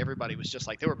there, and everybody was just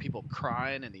like, there were people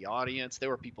crying in the audience. There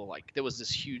were people like, there was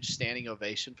this huge standing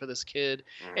ovation for this kid,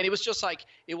 and it was just like,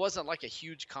 it wasn't like a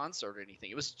huge concert or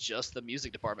anything. It was just the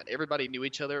music department. Everybody knew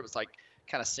each other. It was like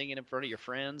kind of singing in front of your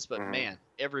friends, but Mhm. man,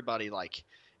 everybody like,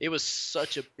 it was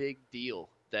such a big deal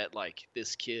that like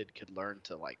this kid could learn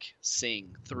to like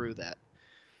sing through that.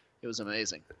 It was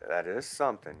amazing. That is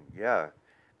something. Yeah.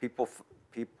 People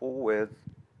with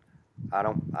I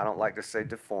don't like to say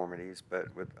deformities, but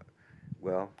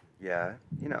well, yeah,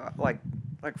 like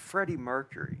Freddie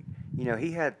Mercury.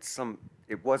 He had some.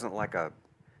 It wasn't like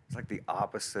it's like the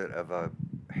opposite of a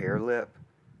hair lip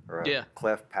or a Yeah.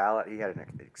 cleft palate. He had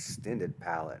an extended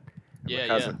palate. And Yeah,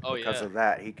 because yeah. Of, Oh, because yeah. of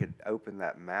that, he could open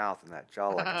that mouth and that jaw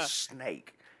like a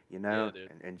snake, Yeah,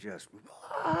 dude. and just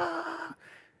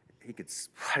he could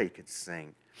he could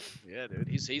sing. Yeah, dude.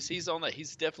 He's on the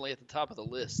he's definitely at the top of the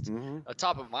list. Hmm.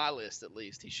 Top of my list at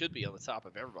least. He should be on the top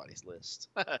of everybody's list.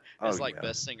 Oh, It's like yeah.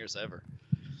 best singers ever.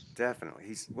 Definitely.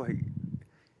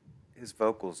 His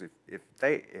vocals,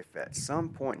 if at some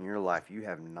point in your life you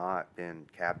have not been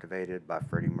captivated by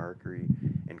Freddie Mercury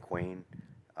and Queen,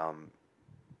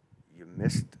 you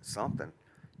missed something.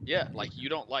 Yeah, like you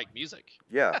don't like music.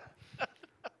 Yeah.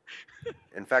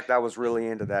 In fact, I was really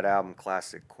into that album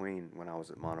Classic Queen when I was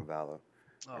at Montevallo.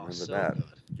 Oh, Remember so that? good.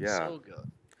 Yeah. So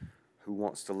good. Who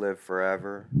Wants to Live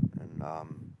Forever, and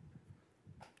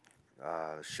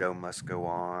The Show Must Go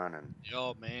On, and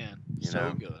Oh man, you so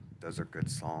know, good. those are good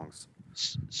songs.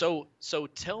 So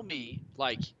tell me,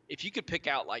 like, if you could pick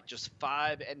out like just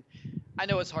five, and I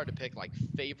know it's hard to pick like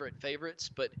favorites,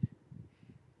 but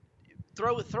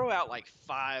throw out like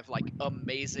five like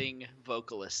amazing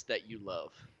vocalists that you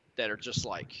love that are just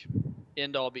like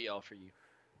end all be all for you.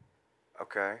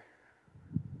 Okay.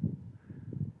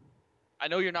 I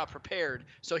know you're not prepared,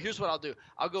 so here's what I'll do.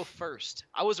 I'll go first.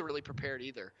 I wasn't really prepared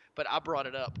either, but I brought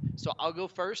it up. So I'll go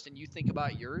first and you think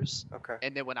about yours, Okay.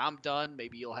 and then when I'm done,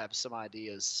 maybe you'll have some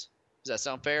ideas. Does that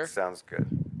sound fair? Sounds good.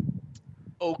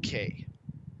 Okay.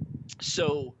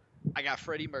 So I got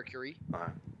Freddie Mercury. Uh,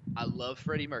 I love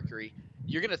Freddie Mercury.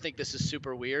 You're gonna think this is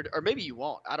super weird, or maybe you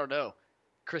won't. I don't know.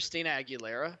 Christina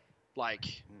Aguilera, like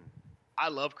mm, I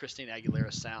love Christina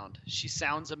Aguilera's sound. She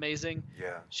sounds amazing.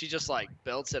 yeah. She just like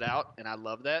belts it out, and I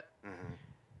love that. Hmm.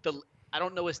 The I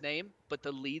don't know his name, but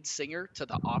the lead singer to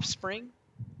The Offspring.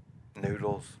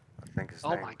 Noodles, I think his Oh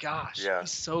name. my gosh, Yeah.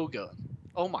 he's so good.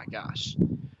 Oh my gosh.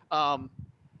 Um,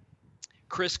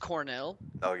 Chris Cornell,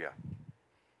 Oh yeah.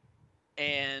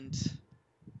 and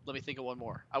let me think of one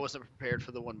more. I wasn't prepared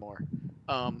for the one more.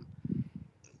 Um,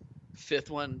 fifth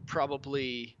one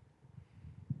probably.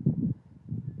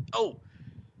 Oh,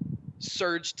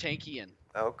 Serge Tankian.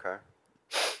 Okay.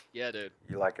 Yeah, dude.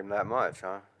 You like him that much,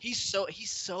 huh? He's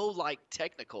so like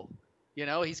technical. You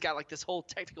know, he's got like this whole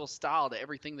technical style to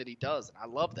everything that he does, and I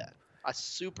love that. I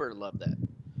super love that.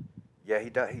 Yeah, he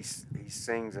does. He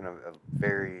sings in a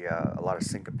very a lot of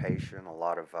syncopation, a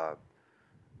lot of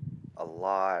a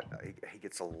lot. He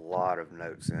gets a lot of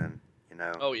notes in, you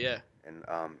know, Oh yeah. and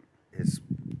his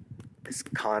his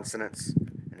consonants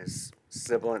and his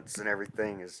sibilants and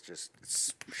everything is just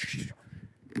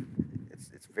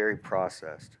it's very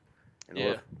processed. And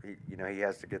Yeah. you know, he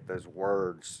has to get those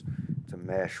words to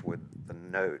mesh with the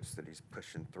notes that he's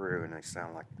pushing through, and they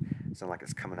sound like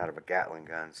it's coming out of a Gatling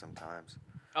gun sometimes.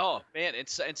 Oh man,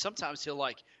 and sometimes he'll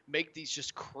like make these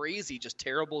just crazy, just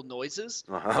terrible noises,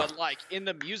 Uh-huh. but like in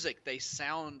the music they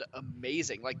sound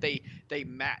amazing. Like they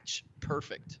match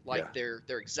perfect. Like Yeah.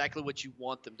 they're exactly what you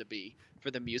want them to be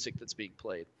for the music that's being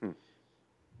played. Hmm.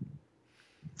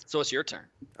 So it's your turn.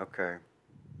 Okay.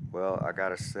 Well, I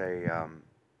gotta say,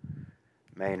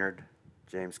 Maynard,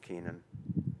 James Keenan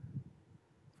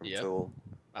from Yep. Tool,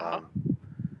 Uh-huh. um,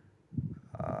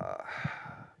 uh,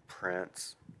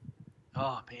 Prince,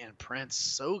 Oh man, Prince,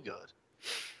 so good.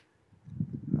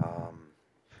 um,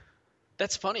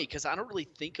 That's funny because I don't really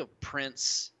think of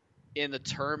Prince in the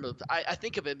term of I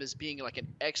think of him as being like an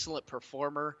excellent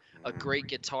performer, a mhm, great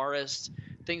guitarist,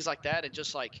 things like that, and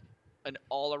just like an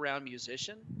all-around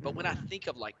musician. But when I mhm. think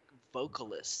of like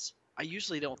vocalists, I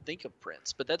usually don't think of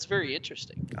Prince. But that's very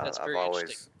interesting. That's very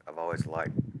interesting. I've always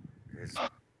liked his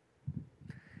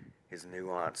his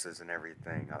nuances and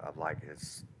everything. I like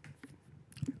his,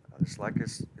 I just like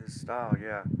his style.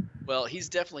 Yeah. Well, he's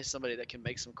definitely somebody that can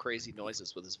make some crazy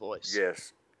noises with his voice,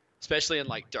 Yes. especially in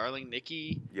like Darling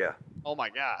Nikki. Yeah. Oh my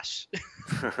gosh.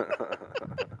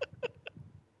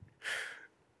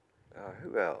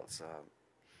 Who else?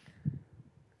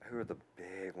 Who are the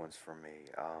big ones for me?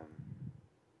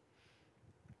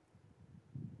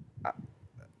 I,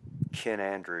 Ken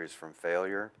Andrews from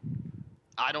Failure.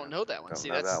 I don't know that one. Don't See,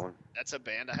 know that one. that's a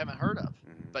band I haven't heard of,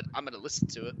 Mhm. but I'm gonna listen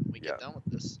to it when we Yeah. get done with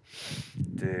this.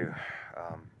 Do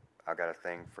I got a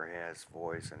thing for his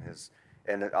voice and his,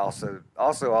 and it also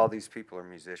all these people are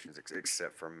musicians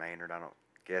except for Maynard. I don't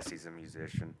guess he's a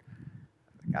musician.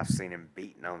 I've seen him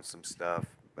beating on some stuff,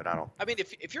 but I don't. I mean,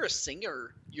 if you're a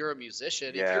singer, you're a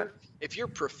musician. Yeah. If you're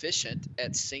proficient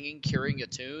at singing, carrying a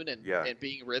tune, and Yeah. and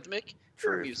being rhythmic,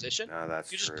 you're a Truth. musician. No,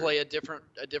 that's You just true. play a different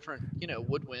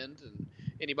woodwind and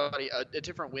anybody a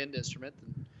different wind instrument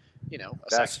than a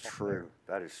That's saxophone true.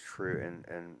 That is true.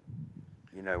 And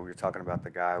you know, we were talking about the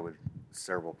guy with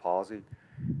cerebral palsy.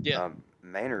 Yeah.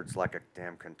 Maynard's like a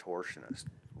damn contortionist.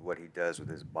 What he does with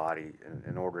his body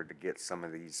in order to get some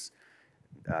of these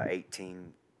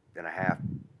 18 and a half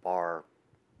bar,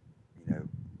 you know,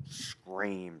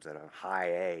 screams at a high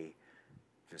A,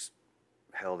 just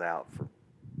held out for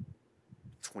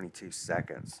 22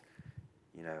 seconds.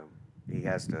 You know, he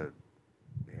has to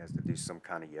do some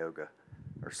kind of yoga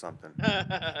or something.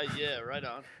 Yeah, right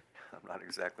on. I'm not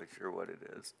exactly sure what it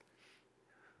is.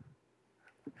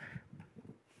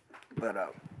 But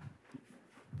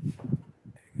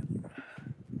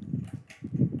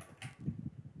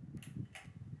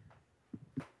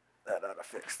that ought to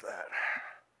fix that.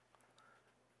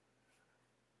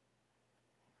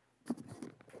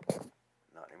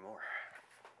 Not anymore.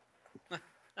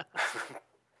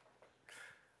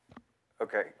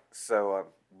 Okay, so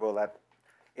well,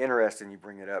 interesting you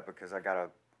bring it up because I got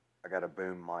a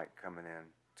boom mic coming in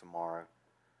tomorrow.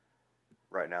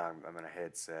 Right now I'm in a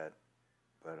headset,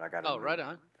 but Oh, right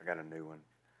on. I got a new one.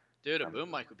 Dude, a I'm, boom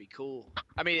mic would be cool.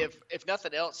 I mean, if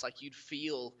nothing else, like you'd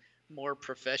feel more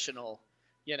professional,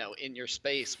 in your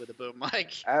space with a boom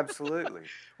mic. absolutely,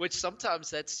 Which sometimes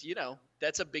that's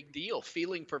a big deal.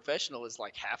 Feeling professional is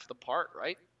like half the part,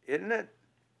 right? isn't it?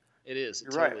 It is. It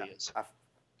You're right. totally is.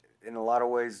 In a lot of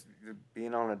ways,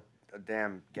 being on a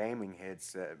damn gaming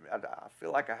headset, I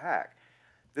feel like a hack.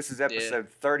 This is Yeah. episode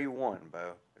 31,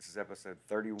 Bo. This is episode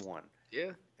 31,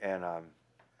 Yeah. and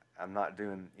I'm not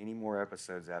doing any more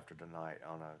episodes after tonight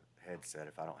on a headset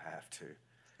if I don't have to.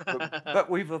 But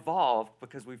we've evolved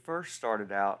because we first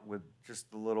started out with just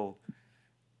the little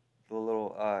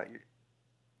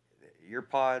ear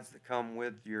pods that come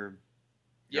with Yeah, your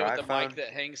with the iPhone. mic that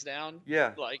hangs down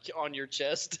Yeah. like on your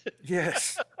chest.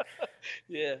 Yes.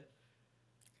 Yeah.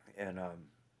 And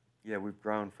yeah, we've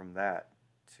grown from that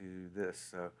to this.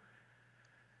 So,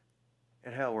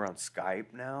 and hell, we're on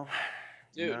Skype now.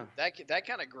 You Dude, know. that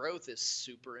kind of growth is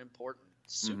super important.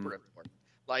 Mm-hmm. Super important.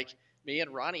 Like me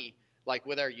and Ronnie, like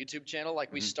with our YouTube channel,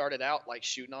 like we Mm-hmm. started out like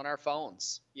shooting on our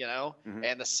phones, Mm-hmm.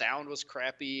 and the sound was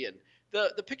crappy and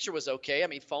the picture was okay. I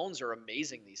mean, phones are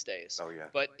amazing these days. Oh yeah.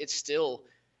 But it's still,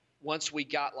 once we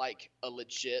got like a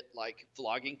legit like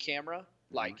vlogging camera,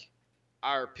 Mm-hmm. like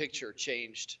our picture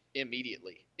changed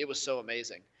immediately. It was so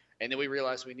amazing. And then we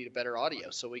realized we needed better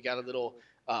audio, so we got a little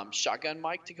shotgun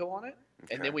mic to go on it.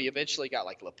 Okay. And then we eventually got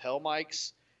like lapel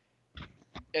mics.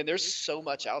 And there's so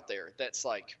much out there that's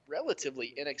like relatively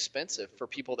inexpensive for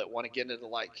people that want to get into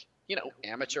like,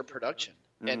 amateur production.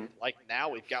 Mm-hmm. And like now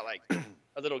we've got like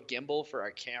a little gimbal for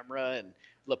our camera and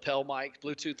lapel mic,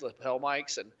 Bluetooth lapel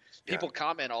mics. And people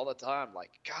comment all the time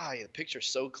like, God, the picture's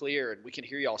so clear and we can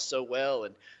hear y'all so well.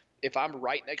 And if I'm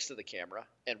right next to the camera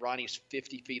and Ronnie's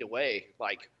 50 feet away,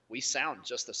 like we sound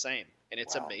just the same. And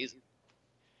it's Wow. amazing.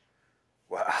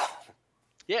 Wow.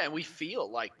 Yeah, and we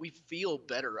feel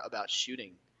better about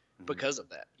shooting because of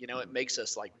that. It makes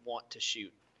us like want to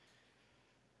shoot.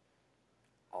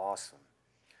 Awesome.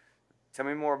 Tell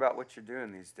me more about what you're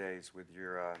doing these days with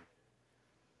your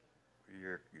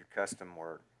custom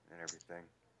work and everything.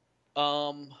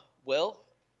 Well,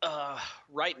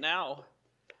 right now,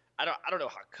 I don't know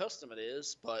how custom it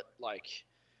is, but like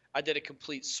I did a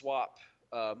complete swap,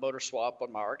 motor swap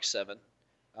on my RX-7,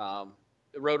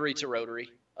 rotary to rotary.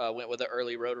 Went with an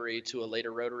early rotary to a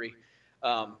later rotary.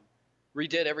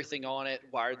 Redid everything on it,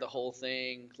 wired the whole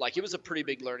thing. Like it was a pretty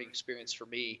big learning experience for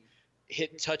me,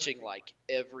 touching like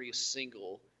every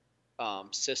single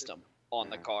system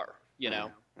on the car.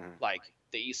 Like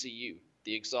the ECU,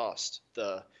 the exhaust,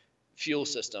 the fuel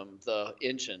system, the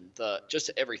engine, just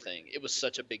everything. It was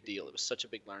such a big deal. It was such a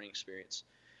big learning experience.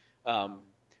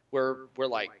 We're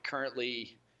like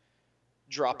currently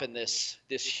dropping this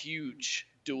huge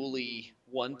dually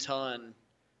 1-ton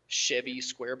Chevy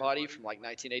square body from like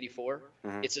 1984.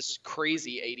 Mm-hmm. It's this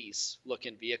crazy 80s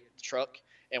looking vehicle truck,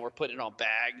 and we're putting it on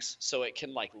bags so it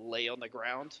can like lay on the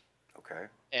ground. Okay.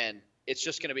 And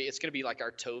it's gonna be like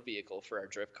our tow vehicle for our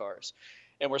drift cars.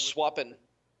 And we're swapping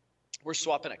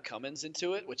a Cummins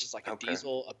into it, which is like a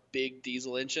big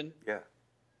diesel engine. Yeah.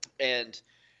 And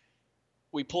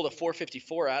we pulled a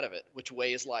 454 out of it, which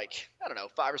weighs like, I don't know,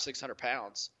 500 or 600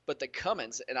 pounds. But the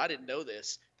Cummins, and I didn't know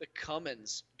this, the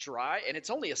Cummins dry, and it's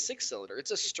only a 6-cylinder.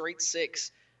 It's a straight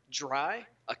 6 dry.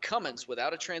 A Cummins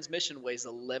without a transmission weighs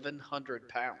 1,100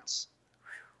 pounds.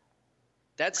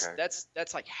 That's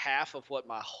like half of what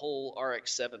my whole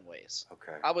RX-7 weighs.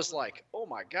 Okay. I was like, oh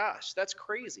my gosh, that's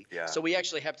crazy. Yeah. So we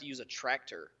actually have to use a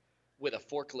tractor with a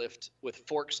forklift with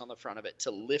forks on the front of it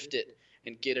to lift it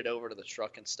and get it over to the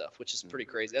truck and stuff, which is pretty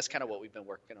crazy. That's kind of what we've been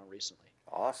working on recently.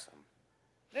 Awesome.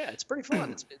 Yeah, it's pretty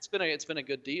fun. It's been a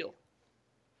good deal.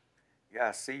 Yeah,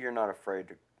 I see you're not afraid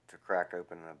to crack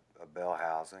open a bell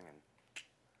housing and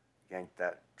yank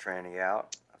that tranny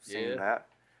out. I've seen that.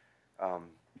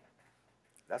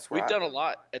 That's right. We've done a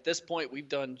lot. At this point, we've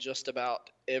done just about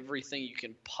everything you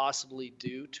can possibly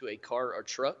do to a car or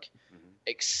truck,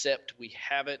 except we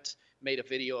haven't made a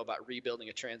video about rebuilding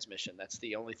a transmission. That's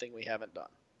the only thing we haven't done.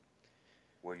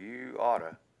 Well, you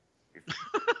oughta.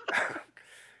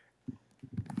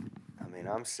 I mean,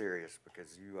 I'm serious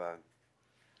because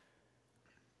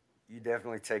you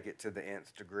definitely take it to the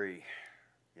nth degree,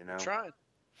 I'm trying.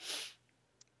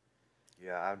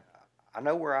 Yeah, I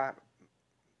know where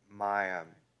my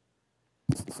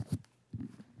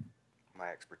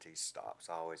expertise stops.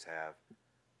 I always have.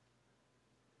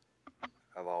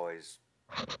 I've always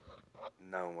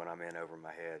known when I'm in over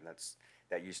my head, and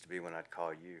that used to be when I'd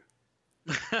call you.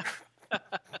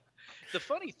 the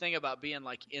funny thing about being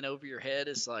like in over your head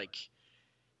is like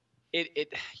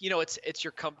it's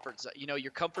your comfort zone.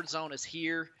 Your comfort zone is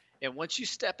here, and once you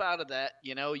step out of that,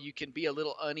 you can be a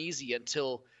little uneasy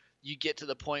until you get to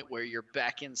the point where you're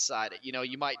back inside it.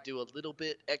 You might do a little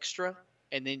bit extra,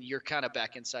 and then you're kind of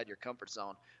back inside your comfort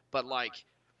zone. But like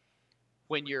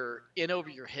when you're in over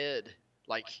your head,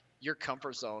 like your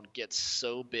comfort zone gets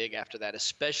so big after that,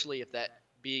 especially if that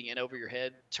being in over your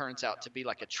head turns out to be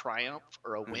like a triumph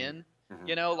or a Mhm. win.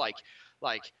 Mhm.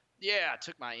 Like yeah, I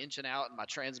took my engine out and my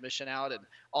transmission out and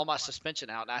all my suspension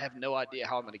out, and I have no idea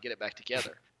how I'm going to get it back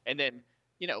together. And then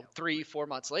 3-4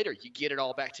 months later, you get it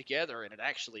all back together and it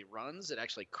actually runs, it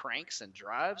actually cranks and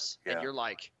drives, and Yeah. you're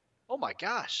like, oh my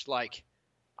gosh, like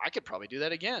I could probably do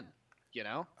that again, you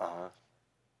know? Uh-huh.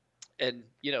 And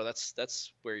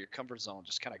that's where your comfort zone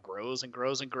just kind of grows and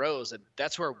grows and grows, and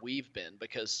that's where we've been,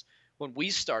 because when we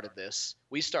started this,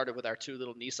 we started with our two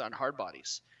little Nissan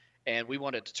hardbodies, and we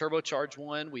wanted to turbocharge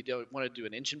one, wanted to do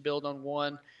an engine build on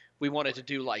one, we wanted to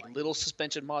do like little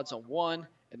suspension mods on one,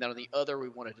 and then on the other we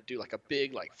wanted to do like a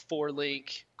big like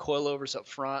 4-link coilovers up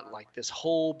front, like this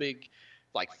whole big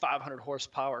like 500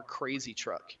 horsepower crazy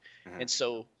truck. Mhm. And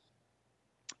so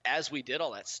as we did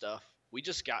all that stuff, we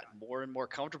just got more and more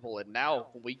comfortable. And now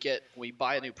when we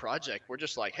buy a new project, we're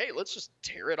just like, hey, let's just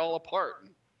tear it all apart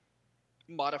and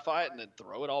modify it and then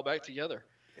throw it all back together.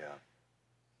 Yeah.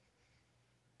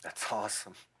 That's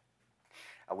awesome.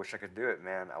 I wish I could do it,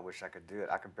 man. I wish I could do it.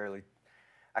 I could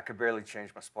barely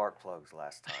change my spark plugs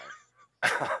last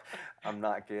time. I'm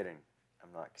not kidding.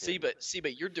 I'm not See, kidding.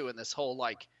 but you're doing this whole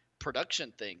like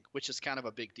production thing, which is kind of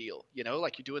a big deal.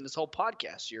 Like you're doing this whole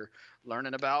podcast. You're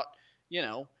learning about, you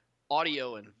know,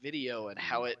 audio and video and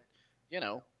how Mhm. it,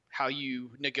 how you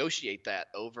negotiate that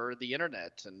over the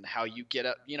internet and how you get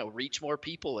up, reach more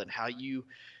people, and how you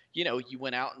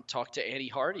went out and talked to Annie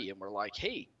Hardy and were like,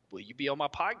 hey, will you be on my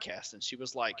podcast? And she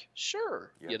was like,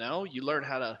 sure. Yeah. You learn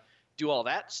how to do all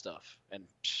that stuff. And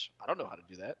I don't know how to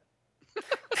do that.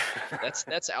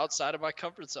 That's outside of my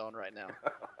comfort zone right now.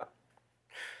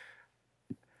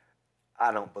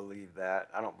 I don't believe that.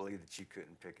 I don't believe that you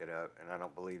couldn't pick it up, and I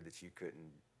don't believe that you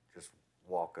couldn't just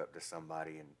walk up to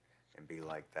somebody and be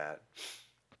like that.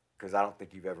 Because I don't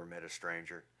think you've ever met a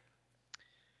stranger.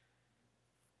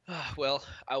 Well,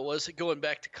 I was going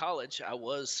back to college. I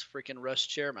was freaking Rush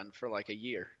chairman for like a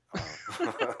year.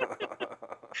 Uh,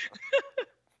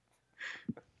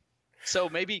 So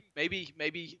maybe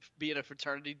being a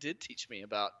fraternity did teach me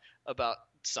about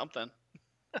something.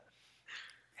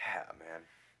 yeah,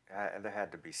 man. There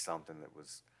had to be something that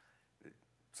was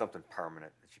something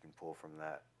permanent that you can pull from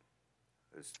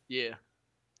those Yeah.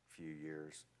 few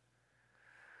years.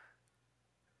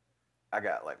 I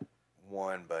got like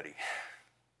one buddy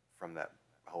from that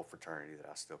whole fraternity that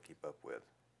I still keep up with.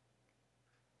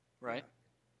 Right.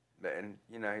 And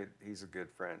he's a good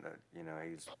friend.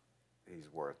 He's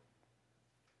worth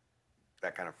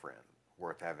that kind of friend,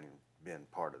 worth having been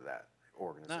part of that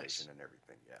organization Nice. and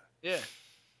everything. Yeah. Yeah.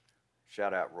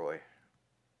 Shout out Roy.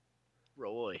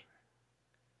 Roy.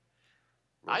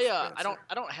 Roy I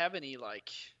don't have any like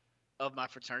of my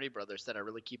fraternity brothers that I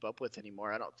really keep up with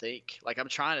anymore. I don't think. Like I'm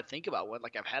trying to think about one.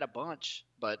 Like I've had a bunch,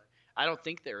 but I don't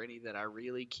think there are any that I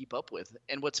really keep up with.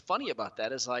 And what's funny about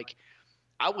that is like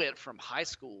I went from high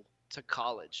school to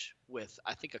college with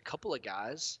I think a couple of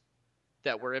guys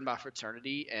that were in my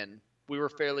fraternity, and we were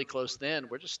fairly close then.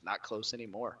 We're just not close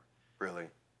anymore. Really?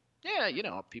 Yeah,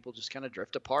 people just kind of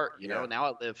drift apart. Yeah. Now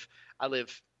I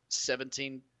live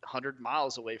 1,700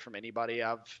 miles away from anybody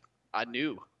I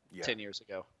knew Yeah. 10 years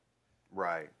ago.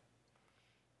 Right.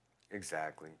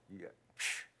 Exactly. Yeah.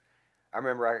 I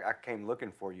remember I came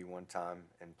looking for you one time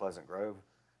in Pleasant Grove.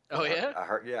 Oh yeah, I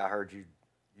heard. Yeah, I heard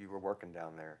you were working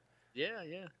down there, yeah,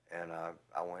 yeah. and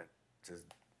I went to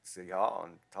City Hall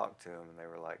and talked to them, and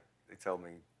they told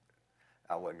me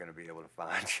I wasn't going to be able to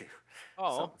find you,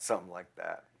 Oh something like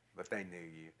that. But they knew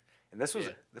you, and yeah,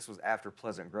 this was after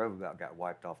Pleasant Grove about got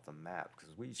wiped off the map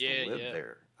because we used yeah, to live yeah,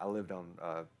 there. I lived on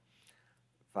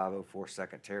 504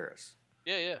 Second Terrace,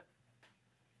 yeah, yeah.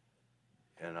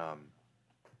 and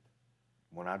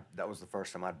that was the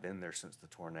first time I'd been there since the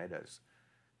tornadoes,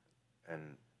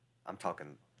 and I'm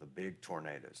talking the big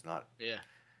tornadoes. Not Yeah.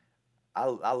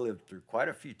 I lived through quite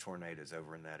a few tornadoes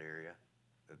over in that area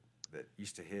that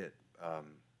used to hit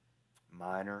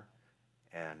Minor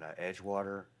and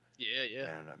Edgewater Yeah,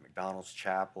 yeah. and McDonald's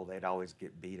Chapel. They'd always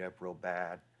get beat up real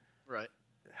bad. Right.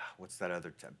 What's that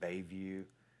other Bayview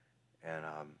and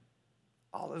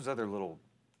all those other little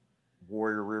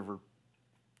Warrior River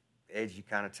edgy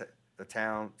kind of the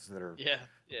towns that are Yeah,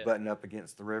 yeah, butting up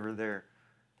against the river there.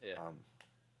 yeah.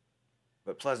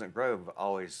 But Pleasant Grove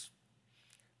always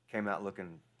came out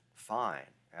looking fine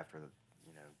after the,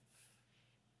 you know,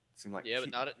 seemed like Yeah,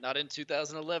 but not in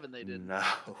 2011 they didn't. no.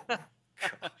 God.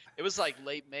 It was like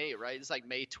late May, right? It's like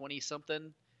May 20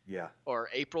 something Yeah. or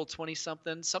April 20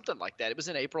 something, something like that. It was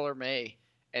in April or May.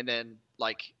 And then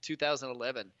like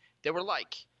 2011, there were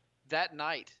like that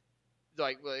night,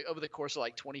 like over the course of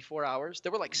like 24 hours,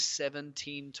 there were like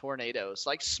 17 tornadoes,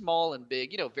 like small and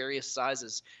big, various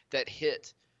sizes that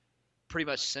hit pretty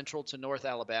much central to North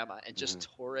Alabama and just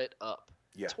Mm-hmm. tore it up.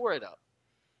 Yeah. Tore it up.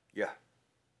 Yeah.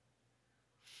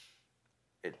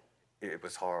 It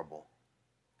was horrible.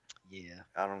 Yeah.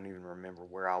 I don't even remember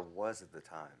where I was at the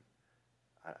time.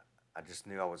 I I just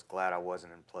knew I was glad I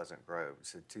wasn't in Pleasant Grove. It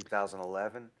said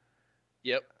 2011.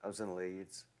 Yep. I was in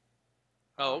Leeds.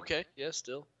 Oh, okay. Yeah,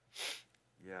 still.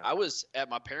 Yeah. I was at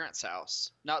my parents'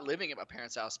 house, not living at my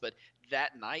parents' house, but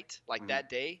that night, like Mhm. that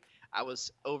day, I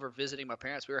was over visiting my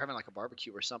parents. We were having like a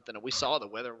barbecue or something, and we saw the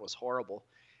weather was horrible.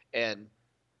 And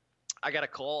I got a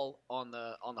call on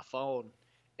the phone,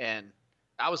 and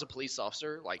I was a police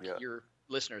officer. Like Yeah. your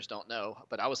listeners don't know,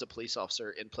 but I was a police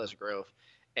officer in Pleasant Grove,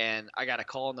 and I got a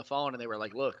call on the phone, and they were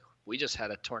like, "Look, we just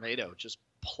had a tornado just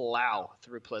plow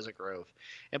through Pleasant Grove,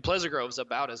 and Pleasant Grove's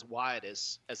about as wide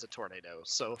as a tornado."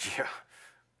 So Yeah.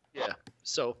 yeah.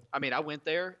 So I mean, I went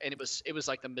there, and it was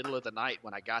like the middle of the night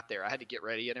when I got there. I had to get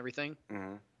ready and everything.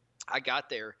 Hmm. I got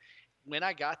there. When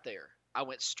I got there, I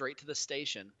went straight to the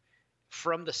station.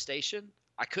 From the station,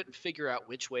 I couldn't figure out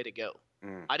which way to go.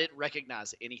 Mm. I didn't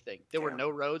recognize anything. There were Damn. no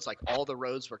roads. Like all the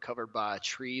roads were covered by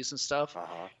trees and stuff.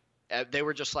 Uh-huh. They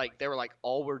were like,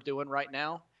 all we're doing right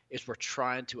now is we're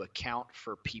trying to account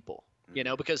for people,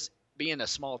 because being a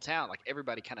small town, like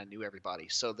everybody kind of knew everybody.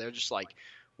 So they're just like,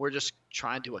 we're just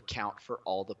trying to account for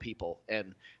all the people.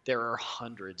 And there are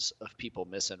hundreds of people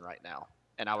missing right now.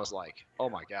 And I was like, oh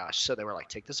my gosh. So they were like,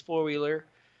 take this 4-wheeler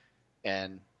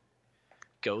and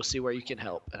go see where you can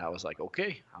help. And I was like,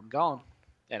 okay, I'm gone.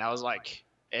 And I was like,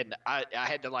 and I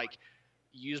had to like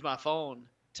use my phone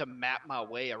to map my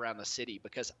way around the city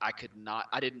because I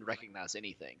didn't recognize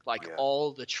anything. Like Yeah.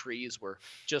 all the trees were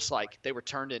just like, they were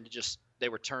turned into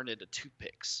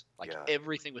toothpicks. Like Yeah.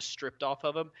 everything was stripped off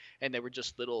of them, and they were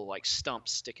just little like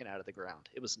stumps sticking out of the ground.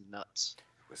 It was nuts.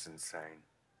 It was insane.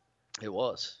 It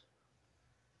was.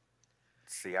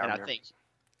 See, I And remember. I think,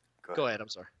 Go go ahead. ahead, I'm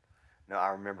sorry. No, I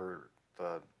remember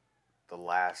the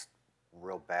last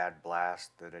real bad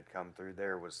blast that had come through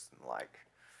there was like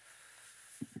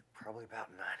probably about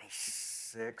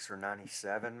 96 or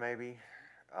 97 maybe.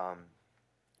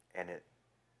 And it,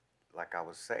 like I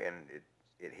was saying,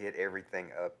 it hit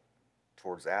everything up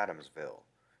towards Adamsville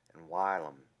and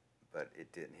Wylam, but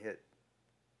it didn't hit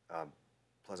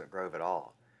Pleasant Grove at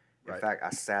all. In Right. fact, I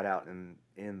sat out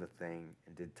in the thing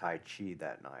and did Tai Chi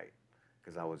that night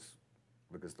because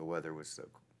the weather was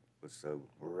so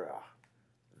raw.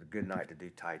 It was a good night to do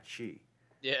Tai Chi.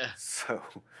 Yeah. So,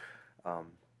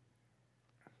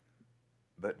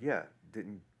 but yeah,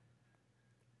 didn't.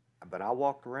 But I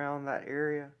walked around that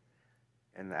area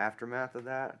in the aftermath of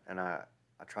that, and I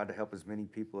tried to help as many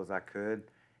people as I could,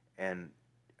 and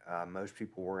most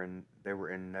people were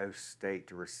in no state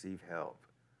to receive help.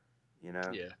 You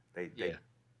know, Yeah. they Yeah.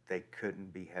 they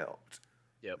couldn't be helped.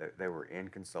 Yep. They were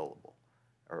inconsolable,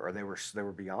 or they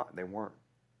were beyond. They weren't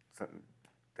something.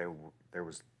 They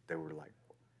were like,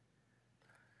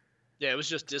 Yeah, it was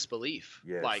just disbelief.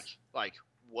 Yes. Like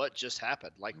what just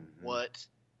happened? Like Mhm. what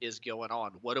is going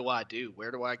on? What do I do?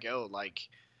 Where do I go? Like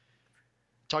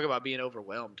talk about being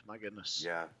overwhelmed. My goodness.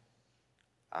 yeah.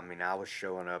 I mean, I was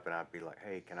showing up and I'd be like,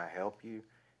 "Hey, can I help you?"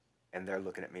 And they're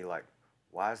looking at me like,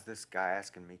 "Why is this guy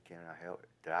asking me, can I help?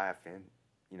 Did I offend?"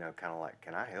 You know, kind of like,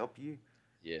 "Can I help you?"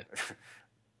 Yeah.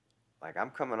 Like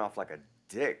I'm coming off like a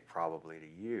dick probably to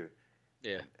you.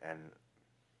 Yeah. And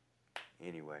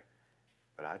anyway,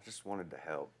 but I just wanted to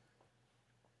help.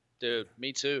 Dude,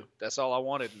 me too. That's all I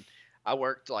wanted. And I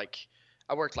worked like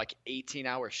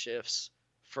 18-hour shifts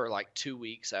for like 2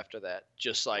 weeks after that.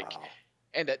 Just like Wow.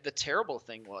 and the terrible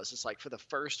thing was it's like for the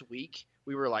first week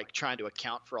we were like trying to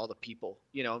account for all the people,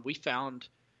 and we found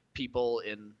people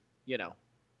in,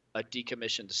 a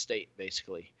decommissioned state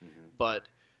basically. Hmm. But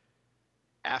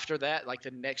after that, like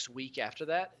the next week after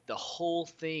that, the whole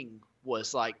thing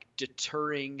was like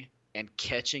deterring and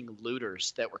catching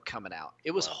looters that were coming out.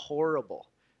 It was Wow. horrible.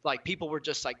 Like people were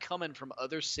just like coming from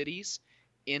other cities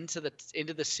into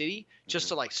the city just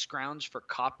to like scrounge for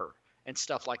copper and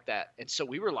stuff like that. And so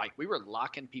we were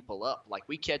locking people up. Like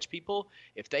we catch people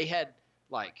if they had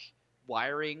like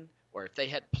wiring or if they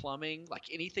had plumbing, like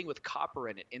anything with copper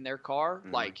in it in their car,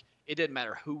 Mhm. like it didn't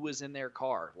matter who was in their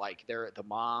car. Like the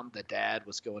mom, the dad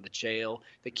was going to jail,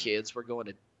 the kids were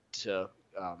going to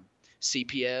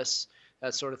CPS,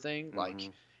 that sort of thing. Like Hmm.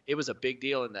 it was a big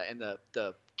deal, and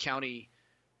the county,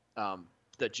 um,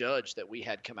 the judge that we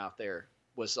had come out there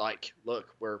was like,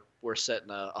 look, we're setting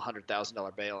a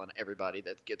 $100,000 bail on everybody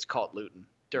that gets caught looting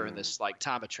during Hmm. this like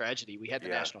time of tragedy. We had the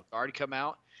Yeah. National Guard come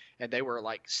out, and they were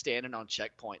like standing on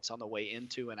checkpoints on the way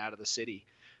into and out of the city,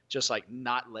 just like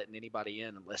not letting anybody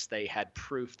in unless they had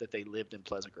proof that they lived in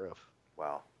Pleasant Grove.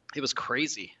 Wow. It was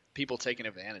crazy. People taking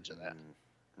advantage of that.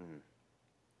 Mm. Mm.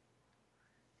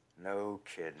 No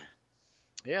kidding.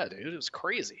 Yeah, dude, it was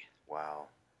crazy. Wow.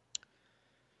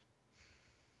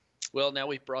 Well, now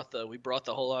we brought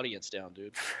the whole audience down,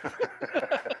 dude.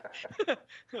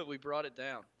 We brought it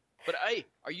down. But hey,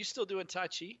 are you still doing Tai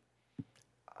Chi?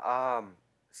 um,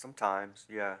 sometimes,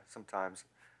 yeah, sometimes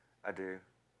I do.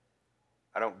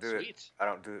 I don't do it. Sweet. I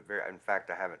don't do it very. In fact,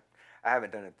 I haven't. I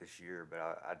haven't done it this year, but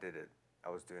I did it. I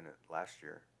was doing it last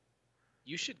year.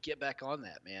 You should get back on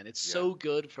that, man. It's Yeah. so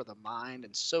good for the mind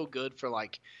and so good for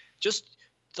like just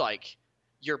like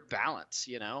your balance,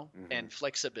 Hmm. and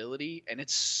flexibility. And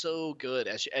it's so good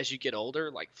as you get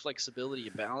older. Like flexibility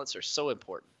and balance are so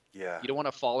important. Yeah. You don't want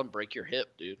to fall and break your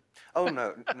hip, dude. Oh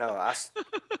no, no.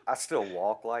 I still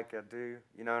walk like I do.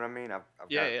 You know what I mean?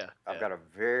 Yeah, yeah, I've yeah. got a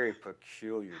very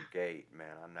peculiar gait,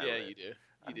 man. I know Yeah, it. you do.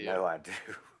 I You do. know I do.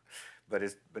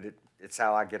 It's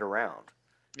how I get around.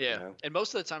 You Yeah. know. And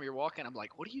most of the time you're walking, I'm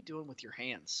like, what are you doing with your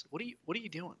hands? What are you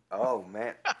doing? Oh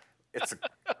man, it's a.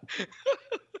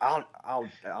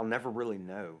 I'll never really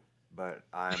know, but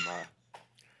I'm.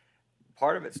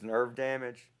 Part of it's nerve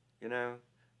damage. You know,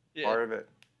 Yeah. part of it,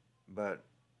 but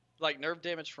Like nerve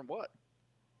damage from what?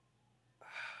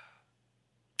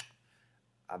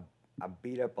 I I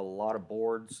beat up a lot of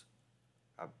boards.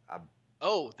 I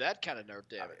Oh, that kind of nerve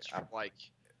damage I from like,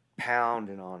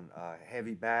 pounding on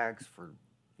heavy bags for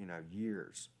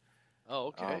years. oh,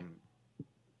 okay. Um,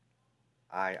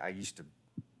 I used to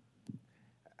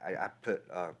I put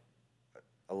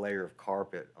a layer of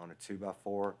carpet on a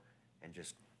 2x4 and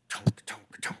just tunk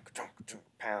tunk tunk tunk tunk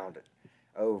pound it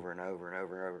over and over and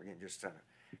over and over again, just trying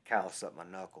to callus up my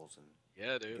knuckles and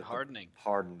Yeah, dude, get the hardening.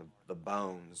 harden the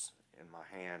bones in my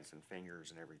hands and fingers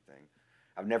and everything.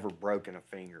 I've never broken a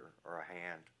finger or a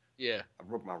hand. Yeah. I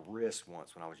broke my wrist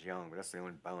once when I was young, but that's the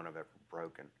only bone I've ever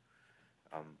broken.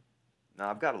 Um, now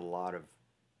I've got a lot of,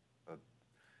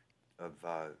 of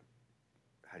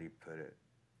how do you put it,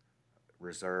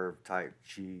 reserve type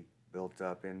chi built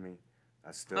up in me.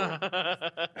 I still,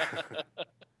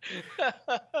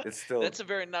 it's still, That's a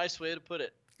very nice way to put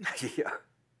it. yeah.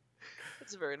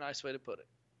 That's a very nice way to put it.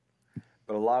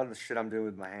 But a lot of the shit I'm doing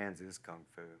with my hands is kung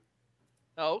fu.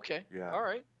 Oh, okay. Yeah, All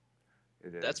right.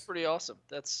 it That's is. pretty awesome.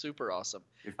 That's super awesome.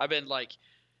 If, I've been like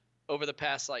over the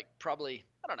past like probably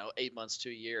I don't know 8 months to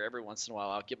a year. Every once in a while,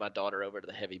 I'll get my daughter over to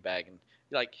the heavy bag and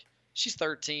like she's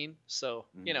 13, so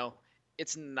mm,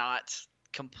 it's not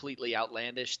completely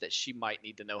outlandish that she might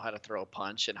need to know how to throw a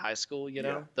punch in high school.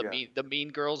 yeah, The yeah, mean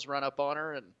girls run up on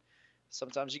her, and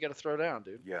sometimes you got to throw down,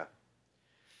 dude. yeah.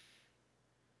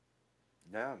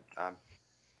 No,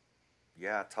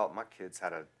 yeah. I taught my kids how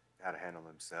to handle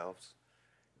themselves,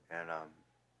 and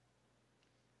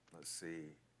let's see.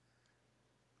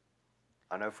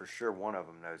 I know for sure one of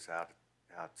them knows how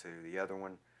to. The other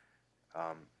one,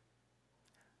 um,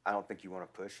 I don't think you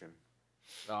want to push him.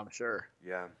 Oh, I'm sure.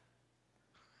 Yeah.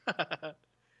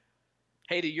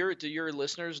 Hey, do your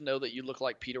listeners know that you look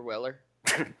like Peter Weller?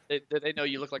 Do they know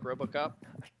you look like RoboCop?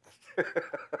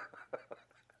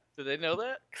 Do they know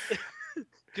that?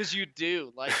 Because you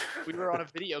do. Like we were on a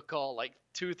video call like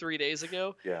 2 or 3 days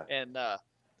ago, Yeah. and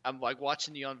I'm like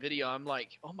watching you on video. I'm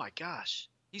like, oh my gosh,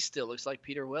 he still looks like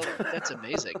Peter Weller. That's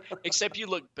amazing. Except you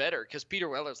look better because Peter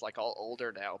Weller's like all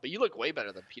older now, but you look way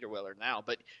better than Peter Weller now.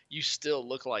 But you still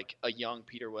look like a young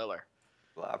Peter Weller.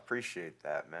 Well, I appreciate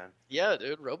that, man. Yeah,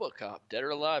 dude, RoboCop, dead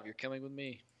or alive, you're coming with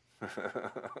me.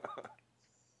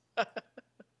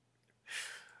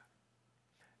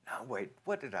 Now wait,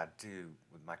 what did I do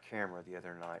with my camera the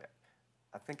other night?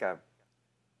 I think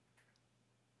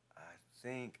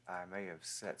I may have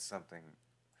set something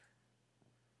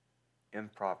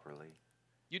improperly.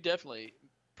 You definitely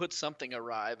put something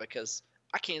awry because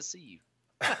I can't see you.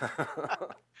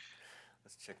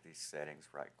 Let's check these settings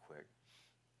right quick.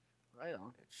 Right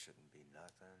on. It shouldn't be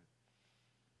nothing.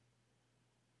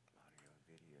 Audio,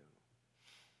 video.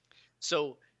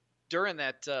 So during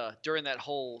that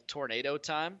whole tornado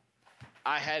time,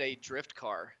 I had a drift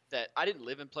car that I didn't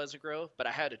live in Pleasant Grove, but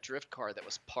I had a drift car that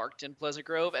was parked in Pleasant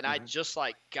Grove, and I Hmm. just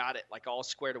like got it like all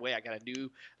squared away. I got a new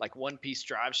like one-piece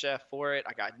drive shaft for it.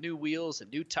 I got new wheels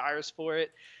and new tires for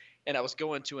it, and I was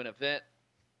going to an event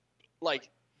like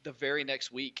the very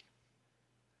next week,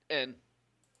 and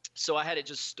So I had it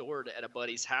just stored at a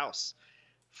buddy's house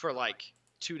for like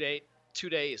 2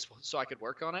 days so I could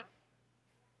work on it.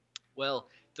 Well,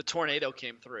 the tornado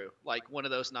came through like one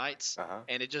of those nights, Uh-huh.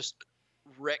 and it just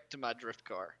wrecked my drift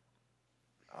car.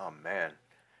 Oh man.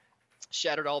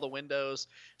 Shattered all the windows,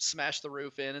 smashed the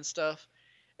roof in and stuff.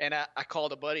 And I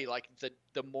called a buddy like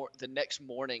the next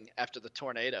morning after the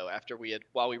tornado, after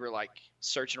while we were like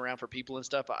searching around for people and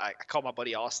stuff. I called my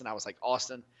buddy Austin. I was like,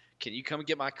 Austin, can you come and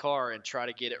get my car and try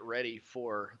to get it ready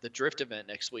for the drift event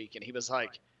next week? And he was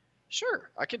like,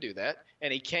 sure, I can do that.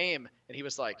 And he came and he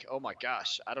was like, oh my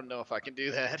gosh, I don't know if I can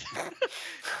do that.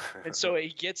 And so he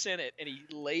gets in it and he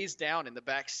lays down in the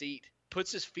back seat,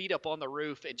 puts his feet up on the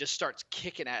roof, and just starts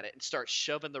kicking at it and starts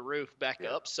shoving the roof back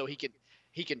up so he can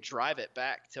drive it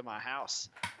back to my house.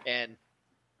 And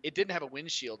it didn't have a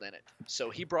windshield in it, so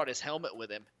he brought his helmet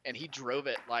with him and he drove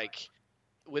it like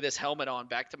with his helmet on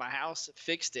back to my house,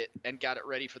 fixed it, and got it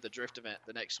ready for the drift event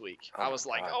the next week. Oh I was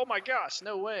like, oh my gosh,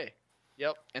 no way.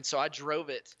 Yep. And so I drove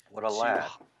it. What a lad.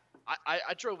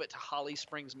 I drove it to Holly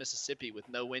Springs, Mississippi with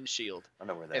no windshield. I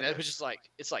know where that and is. it was just like,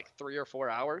 it's like 3 or 4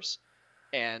 hours.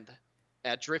 And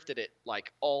I drifted it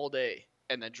like all day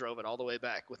and then drove it all the way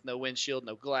back with no windshield,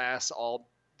 no glass, all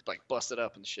like busted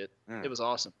up and shit. It was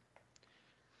awesome.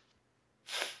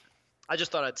 I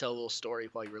just thought I'd tell a little story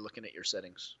while you were looking at your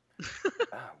settings.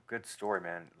 Oh, good story,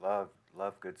 man. Love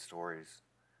good stories.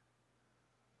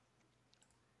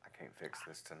 I can't fix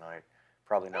this tonight.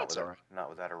 Probably not That's all right. not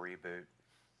without a reboot.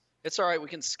 It's all right. We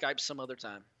can Skype some other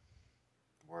time.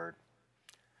 Word.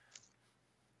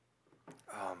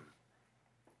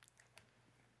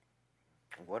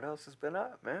 What else has been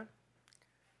up, man?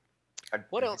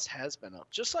 What else has been up?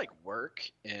 Just like work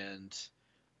and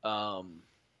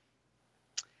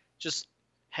just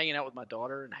hanging out with my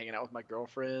daughter and hanging out with my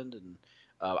girlfriend. And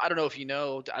I don't know if you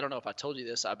know, I don't know if I told you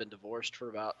this, I've been divorced for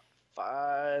about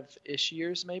 5-ish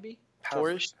years, maybe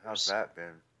 4-ish. How's that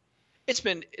been? It's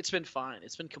been fine.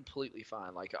 It's been completely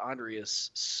fine. Like Andrea's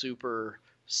super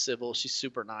civil. She's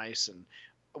super nice, and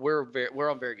we're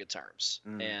on very good terms.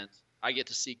 And I get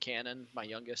to see Cannon, my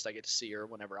youngest. I get to see her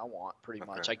whenever I want, pretty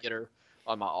much. I get her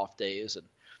on my off days, and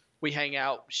we hang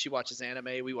out. She watches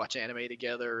anime. We watch anime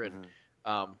together, and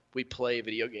we play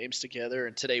video games together.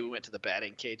 And today we went to the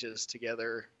batting cages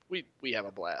together. We have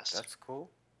a blast. That's cool.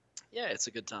 Yeah, it's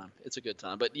a good time. It's a good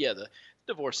time. But yeah, the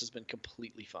divorce has been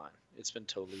completely fine. It's been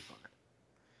totally fine.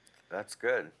 That's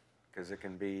good, because it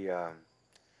can be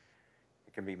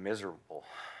miserable,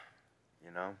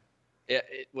 you know. Yeah.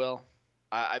 Well,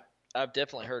 I've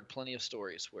definitely heard plenty of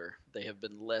stories where they have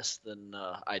been less than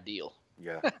ideal.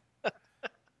 Yeah.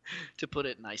 To put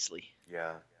it nicely.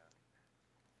 Yeah.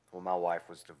 Well, my wife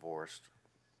was divorced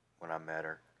when I met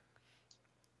her,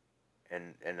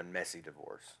 and a messy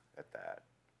divorce at that.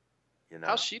 You know.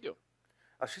 How's she doing?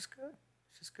 Oh, she's good.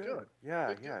 She's good. Good.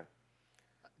 Yeah, Good, yeah.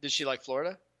 Did she like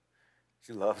Florida?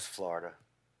 She loves Florida.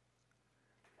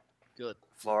 Good.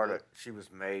 Florida. She was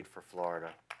made for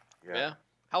Florida. Yeah. Yeah.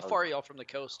 How far are y'all from the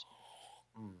coast?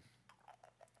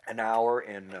 An hour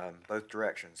in both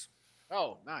directions.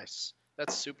 Oh, nice.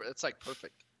 That's super. That's like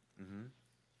perfect.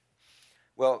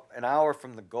 Well, an hour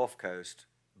from the Gulf Coast,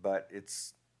 but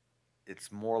it's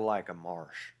more like a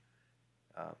marsh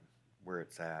where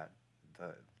it's at,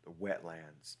 the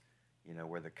wetlands, you know,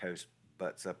 where the coast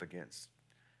butts up against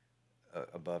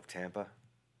above Tampa.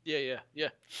 Yeah.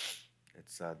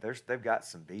 It's they've got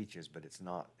some beaches, but it's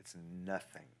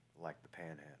nothing like the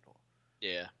Panhandle.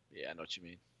 Yeah. I know what you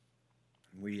mean.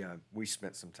 We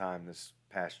spent some time this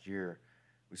past year.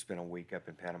 We spent a week up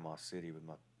in Panama City with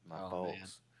my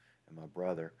folks and my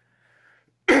brother,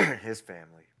 his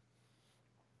family.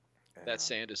 And, That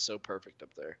sand is so perfect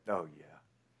up there. Oh yeah.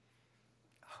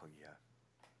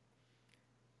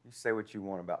 You say what you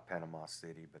want about Panama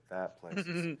City, but that place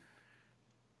is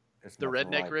it's The nothing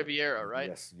redneck like it. Riviera,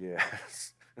 right?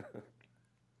 Yes.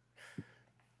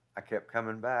 I kept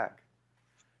coming back.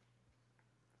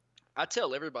 I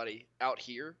tell everybody out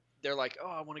here, they're like, oh,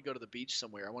 I want to go to the beach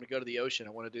somewhere. I want to go to the ocean.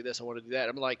 I want to do this. I want to do that.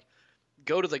 I'm like,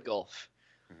 go to the Gulf.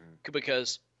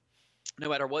 Because no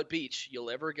matter what beach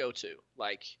you'll ever go to,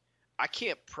 like, I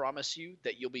can't promise you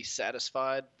that you'll be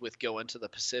satisfied with going to the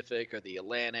Pacific or the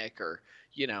Atlantic or,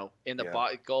 you know, in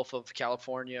the Gulf of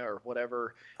California or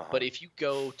whatever. But if you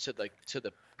go to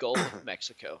the Gulf of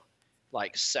Mexico,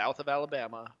 like south of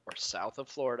Alabama or south of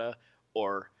Florida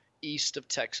or east of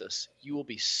Texas, you will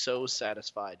be so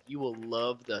satisfied. You will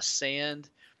love the sand.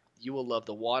 You will love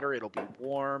the water. It'll be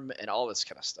warm and all this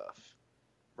kind of stuff.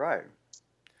 Right.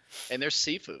 And there's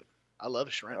seafood. I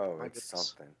love shrimp. Oh, My it's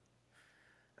goodness. something.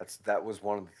 That was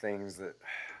one of the things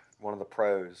one of the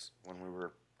pros when we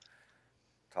were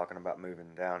talking about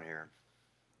moving down here.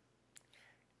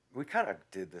 We kind of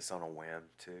did this on a whim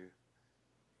too,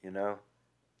 you know,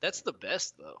 That's the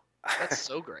best though. That's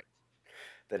so great.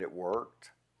 that it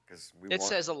worked because we It weren't.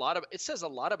 says a lot of it says a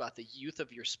lot about the youth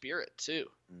of your spirit too.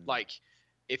 Mm, Like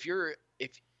if you're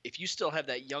if you still have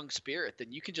that young spirit,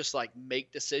 then you can just like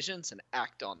make decisions and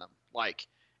act on them. Like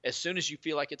as soon as you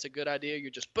feel like it's a good idea,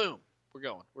 you're just boom, we're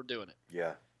going, we're doing it,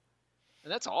 yeah,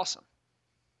 and that's awesome.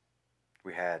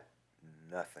 we had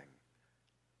nothing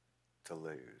to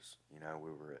lose. You know, we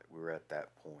were at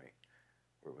that point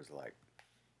where it was like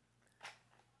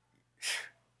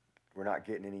we're not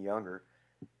getting any younger,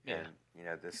 Yeah, and you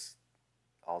know this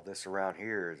all this around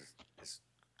here is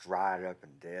dried up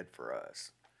and dead for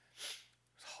us.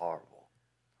 It's horrible,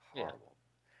 yeah, horrible.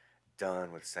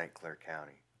 Done with St. Clair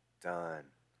County. Done,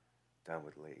 done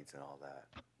with Leeds and all that.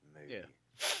 Movie. yeah.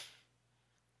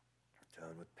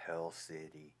 Done with Pell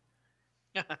City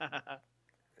and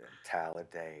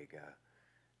Talladega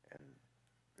and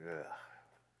ugh,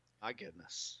 My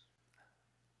goodness.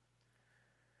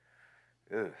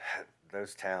 ugh,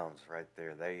 those towns right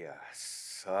there. They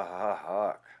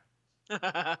suck.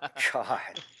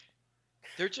 God.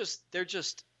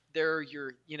 They're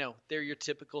your they're your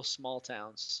typical small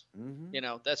towns.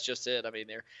 Mm-hmm. That's just it. I mean,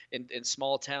 they're in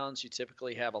small towns you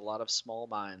typically have a lot of small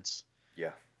minds.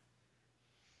 Yeah.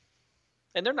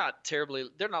 And they're not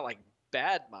like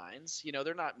bad minds,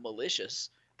 they're not malicious.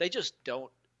 They just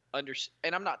don't understand.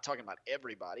 And I'm not talking about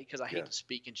everybody because I Yeah. hate to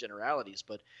speak in generalities,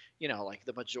 but like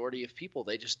the majority of people,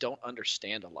 they just don't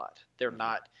understand a lot. They're Mhm.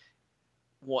 not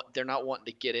they're not wanting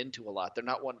to get into a lot. They're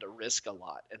not wanting to risk a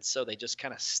lot. And so they just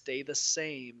kind of stay the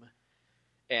same,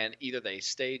 and either they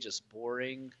stay just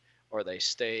boring or they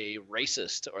stay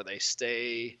racist or they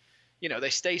stay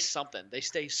something. They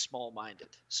stay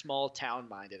small-minded, small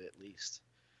town-minded at least.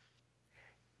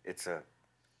 It's a.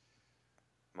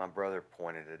 My brother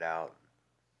pointed it out.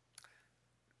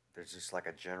 There's just like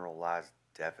a generalized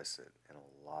deficit in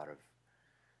a lot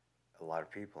of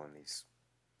people in these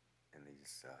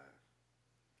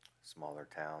smaller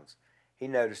towns. He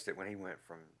noticed it when he went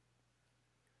from.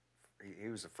 He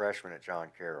was a freshman at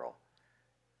John Carroll,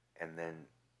 and then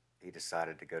he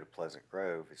decided to go to Pleasant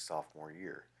Grove his sophomore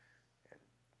year.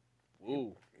 And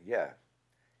Ooh, yeah,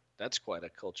 that's quite a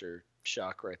culture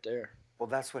shock right there. well,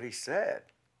 that's what he said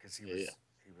because Yeah.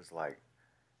 he was like,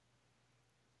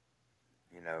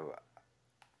 you know,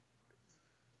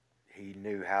 he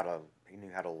knew how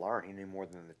to learn. He knew more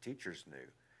than the teachers knew,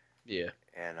 Yeah.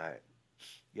 and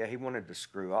yeah, he wanted to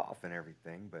screw off and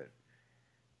everything, but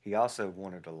he also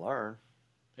wanted to learn.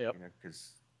 Yep. You know,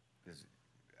 because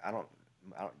I don't,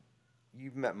 I don't.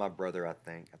 You've met my brother, I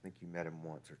think. I think you met him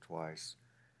once or twice.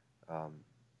 Um,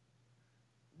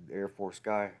 the Air Force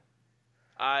guy.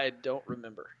 I don't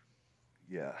remember.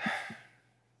 Yeah.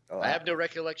 Oh, I have no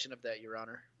recollection of that, Your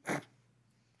Honor.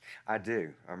 I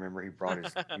do. I remember he brought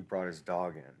his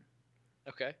dog in.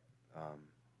 Okay. Um,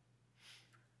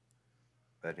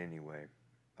 but anyway,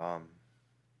 um,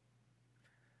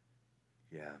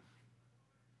 yeah.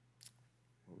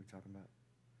 What were we talking about?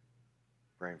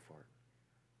 Brain fart.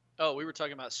 Oh, we were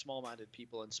talking about small-minded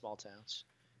people in small towns,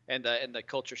 and the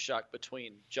culture shock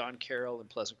between John Carroll and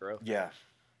Pleasant Grove. Yeah.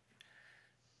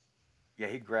 Yeah,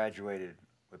 he graduated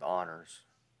with honors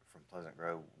from Pleasant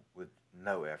Grove with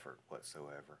no effort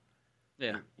whatsoever.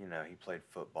 Yeah. He played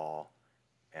football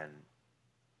and,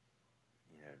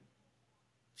 you know,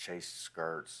 chased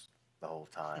skirts the whole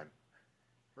time.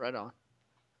 Right on.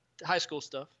 High school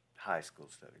stuff. High school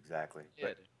stuff, exactly.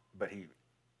 Yeah. But he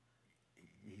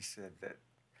said that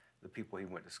the people he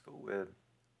went to school with,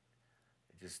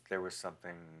 there was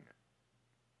something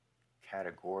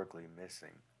categorically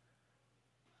missing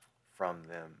from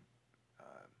them,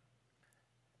 uh,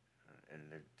 and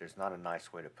there's not a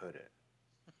nice way to put it.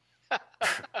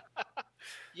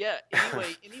 Yeah.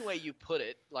 Any way you put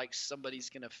it, like somebody's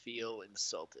gonna feel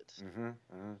insulted. Mm-hmm,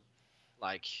 mm-hmm.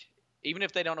 Like even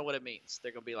if they don't know what it means,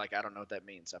 they're gonna be like, I don't know what that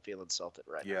means. I feel insulted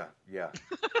right now. Yeah,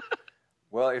 yeah.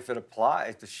 Well, if it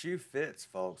applies, if the shoe fits,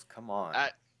 folks, come on.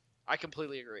 I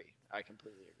completely agree.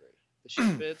 The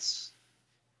shoe fits.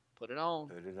 Put it on.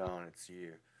 Put it on. It's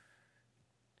you.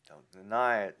 Don't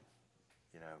deny it.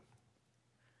 You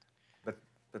know.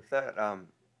 But that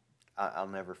I'll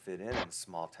never fit in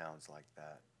small towns like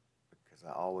that because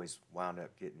I always wound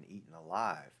up getting eaten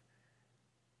alive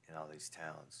in all these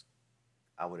towns.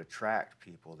 I would attract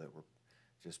people that were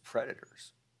just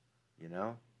predators, you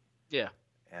know. Yeah.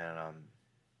 And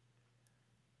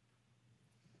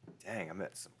dang, I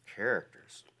met some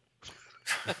characters.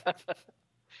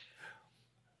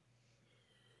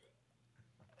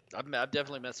 I've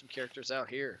definitely met some characters out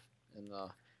here in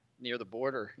near the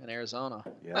border in Arizona.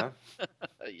 Yeah,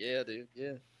 Yeah, dude.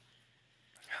 Yeah.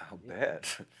 I'll Yeah.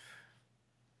 bet.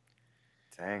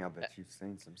 Dang, I bet you've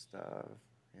seen some stuff.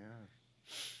 Yeah.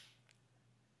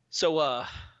 So,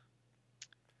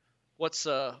 what's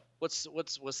the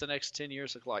next 10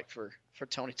 years look like for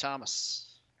Tony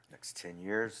Thomas? Next 10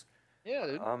 years. Yeah,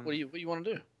 dude. Um. What do you want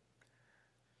to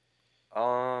do?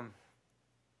 Um.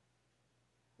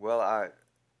 Well,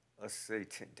 let's see.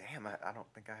 Damn, I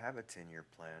don't think I have a 10-year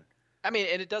plan. I mean,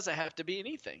 and it doesn't have to be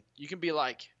anything. You can be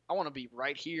like, I want to be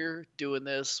right here doing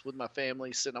this with my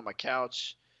family, sitting on my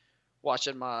couch,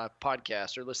 watching my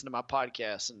podcast or listening to my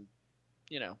podcast, and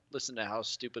listen to how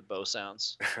stupid Bo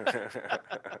sounds.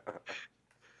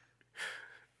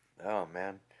 Oh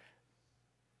man.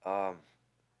 Um.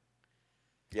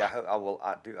 Yeah, I will.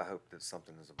 I do. I hope that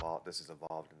something has evolved. This has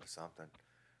evolved into something.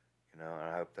 And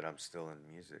I hope that I'm still in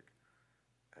music,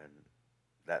 and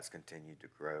that's continued to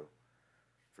grow,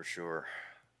 for sure.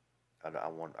 I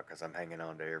want, because I'm hanging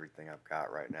on to everything I've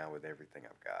got right now with everything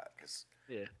I've got, because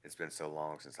Yeah, it's been so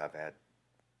long since I've had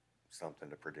something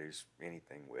to produce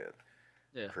anything with,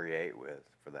 yeah. create with,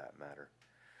 for that matter.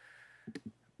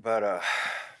 But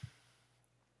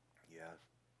yeah,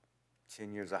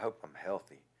 10 years. I hope I'm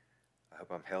healthy. I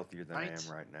hope I'm healthier than I Right.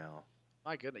 am right now.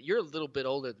 My goodness, you're a little bit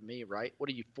older than me, right? What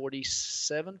are you,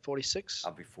 47, 46?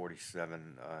 I'll be 47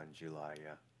 in July.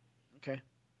 Yeah. Okay,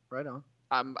 right on.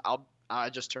 I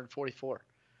just turned 44.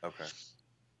 Okay.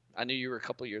 I knew you were a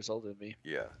couple years older than me.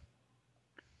 Yeah.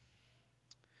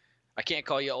 I can't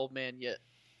call you old man yet.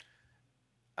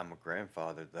 I'm a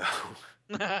grandfather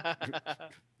though.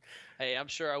 Hey, I'm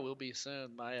sure I will be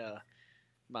soon.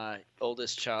 My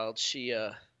oldest child, she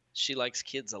likes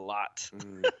kids a lot.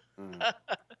 Mm.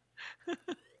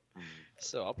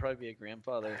 So I'll probably be a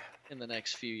grandfather in the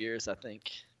next few years, I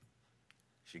think.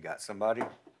 She got somebody?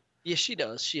 Yeah, she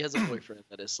does. She has a boyfriend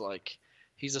that is like,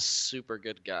 he's a super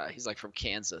good guy. He's like from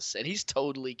Kansas, and he's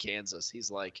totally Kansas. He's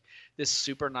like this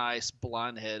super nice,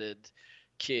 blonde-headed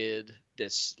kid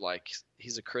that's like,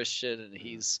 he's a Christian, and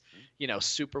he's,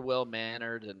 super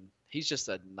well-mannered, and he's just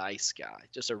a nice guy,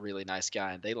 just a really nice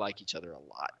guy, and they like each other a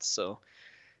lot. So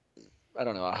I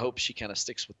don't know. I hope she kind of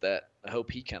sticks with that. I hope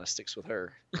he kind of sticks with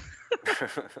her.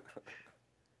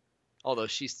 Although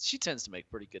she tends to make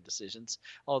pretty good decisions,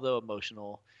 although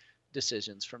emotional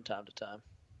decisions from time to time.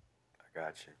 I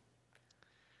got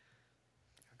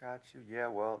you. Yeah,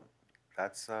 well,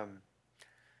 that's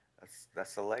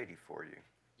that's a lady for you.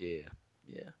 Yeah,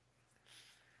 yeah.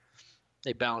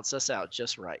 They balance us out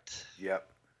just right. Yep.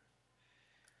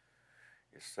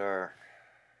 Yes, sir.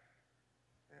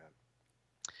 Yeah.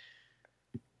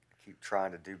 Keep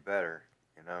trying to do better,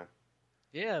 you know.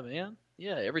 Yeah, man.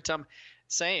 Yeah, every time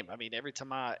same. I mean, every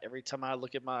time I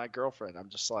look at my girlfriend, I'm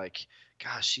just like,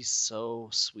 gosh, she's so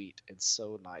sweet and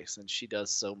so nice and she does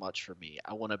so much for me.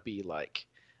 I want to be like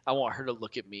I want her to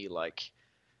look at me like,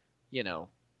 you know,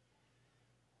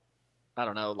 I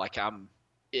don't know, like I'm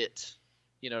it.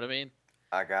 You know what I mean?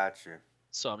 I got you.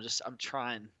 So I'm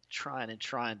trying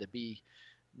to be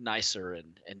nicer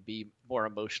and be more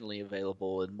emotionally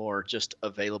available and more just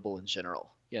available in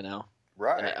general, you know? And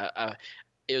Right.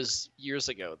 it was years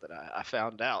ago that I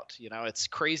found out, it's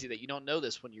crazy that you don't know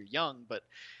this when you're young, but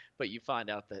you find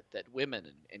out that women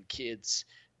and kids,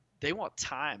 they want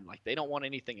time. Like they don't want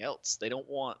anything else. They don't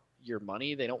want your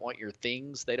money. They don't want your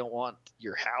things. They don't want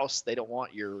your house. They don't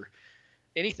want your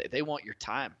anything. They want your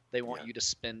time. They want Yeah. you to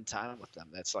spend time with them.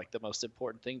 That's like the most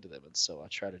important thing to them. And so I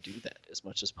try to do that as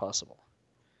much as possible.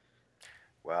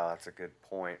 Wow, that's a good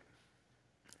point.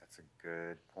 That's a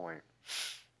good point.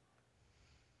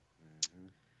 Hmm.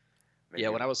 Yeah,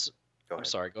 when I was Go I'm ahead.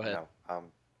 sorry, go ahead. No,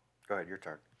 go ahead. Your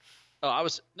turn. Oh, I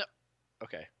was no.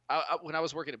 Okay. When I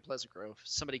was working in Pleasant Grove,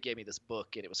 somebody gave me this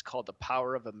book, and it was called The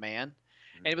Power of a Man,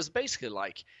 and it was basically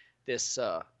like this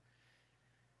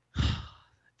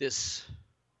this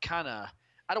kind of,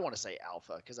 I don't want to say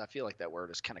alpha because I feel like that word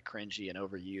is kind of cringy and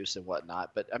overused and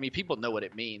whatnot. But I mean, people know what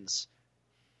it means.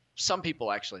 Some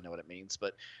people actually know what it means,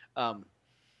 but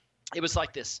it was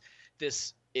like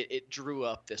it drew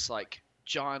up this like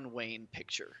John Wayne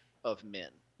picture of men,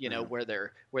 Mhm. where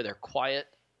they're quiet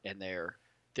and they're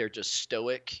just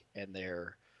stoic and they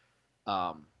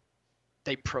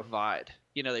provide,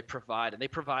 they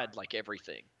provide like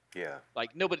everything. Yeah.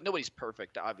 Like nobody's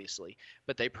perfect, obviously,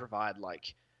 but they provide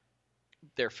like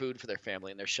their food for their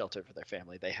family and their shelter for their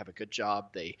family. They have a good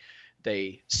job. They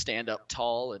stand up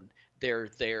tall and they're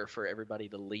there for everybody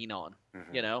to lean on,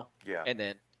 Mhm. Yeah. and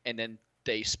then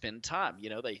they spend time,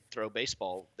 they throw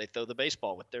the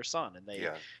baseball with their son and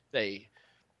Yeah.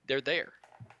 they're there,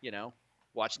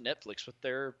 watch Netflix with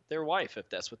their wife if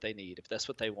that's what they need, if that's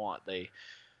what they want.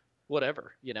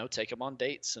 whatever, take them on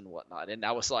dates and whatnot. And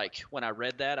I was like, when I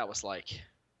read that, I was like,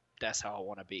 that's how I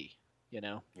want to be,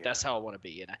 that's how I want to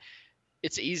be. And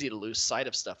it's easy to lose sight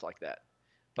of stuff like that,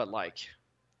 but like,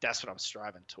 that's what I'm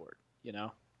striving toward,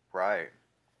 Right.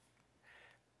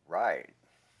 Right.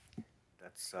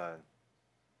 That's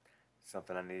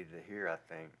something I needed to hear, I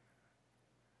think.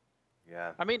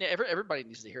 Yeah. I mean, everybody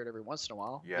needs to hear it every once in a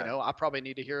while. Yeah. I probably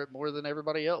need to hear it more than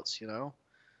everybody else.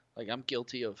 Like I'm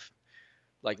guilty of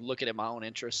like looking at my own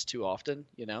interests too often.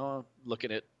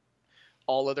 Looking at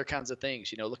all other kinds of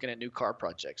things. Looking at new car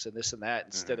projects and this and that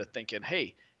instead of thinking,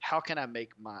 hey, how can I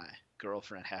make my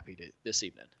girlfriend happy this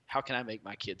evening? How can I make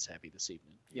my kids happy this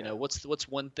evening? Yeah. What's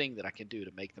one thing that I can do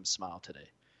to make them smile today?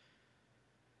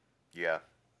 Yeah.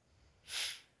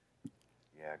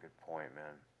 Yeah, good point,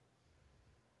 man.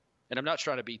 And I'm not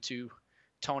trying to be too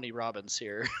Tony Robbins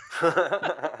here. No.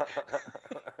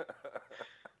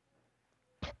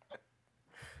 That's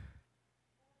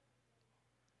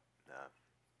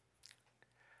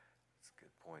a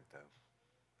good point, though.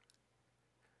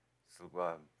 So,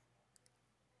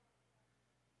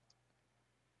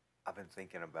 I've been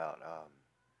thinking about,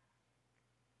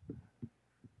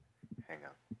 hang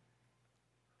on. I'm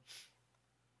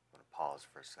going to pause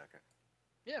for a second.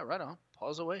 Yeah, right on.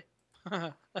 Pause away.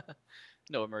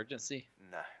 No emergency.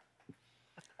 Nah.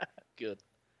 Good.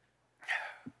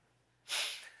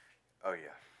 Oh,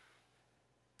 yeah.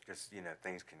 Because,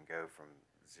 things can go from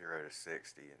 0 to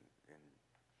 60 and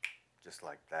just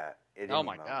like that. Oh,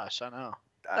 my gosh, I know.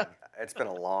 It's been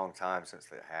a long time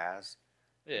since it has,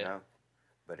 Yeah.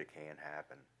 But it can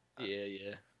happen.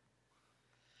 Yeah.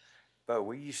 But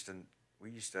we used to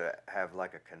have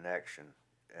like a connection,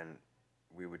 and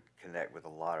we would connect with a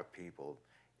lot of people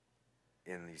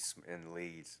in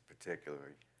Leeds,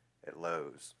 particularly at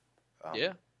Lowe's.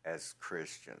 Yeah. As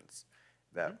Christians,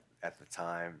 that at the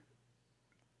time,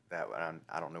 that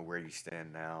I don't know where you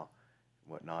stand now,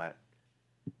 whatnot.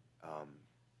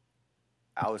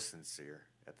 I was sincere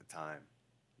at the time.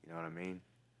 You know what I mean?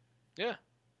 Yeah.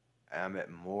 And I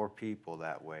met more people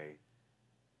that way,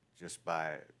 just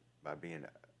by being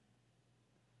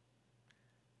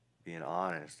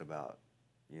honest about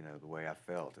the way I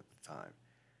felt at the time.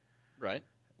 Right.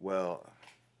 Well,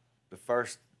 the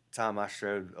first time I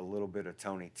showed a little bit of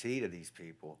Tony T to these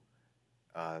people,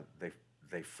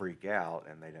 they freak out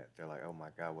and they're like, "Oh my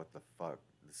God, what the fuck?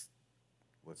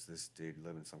 What's this dude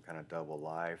living some kind of double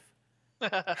life?"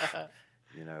 And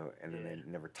then they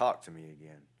never talk to me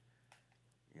again.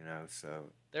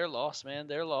 So they're lost, man.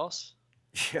 They're lost.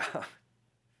 yeah.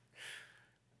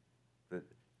 But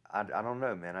I don't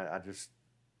know, man. I just,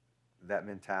 that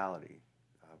mentality.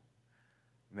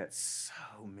 Met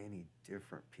so many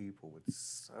different people with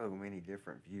so many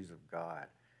different views of God,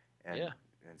 and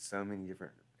so many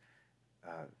different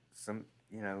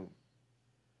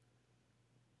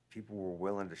people were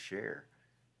willing to share.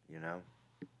 I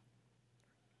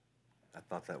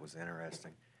thought that was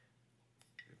interesting.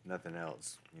 If nothing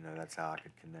else, that's how I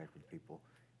could connect with people.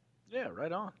 Yeah,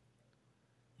 right on.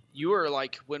 You were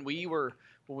like when we were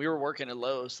working at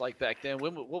Lowe's, like back then.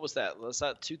 What was that? Was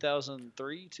that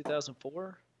 2003,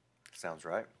 2004? Sounds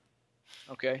right.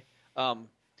 Okay.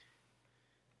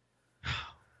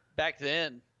 Back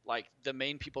then, like the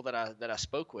main people that I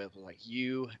spoke with were like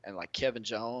you and like Kevin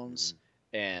Jones,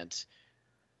 and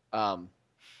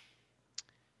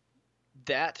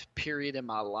that period in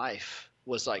my life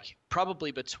was like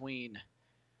probably between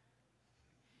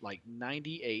like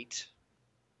 98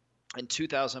 and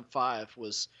 2005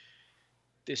 was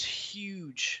this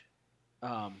huge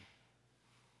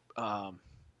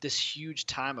this huge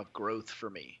time of growth for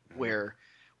me, where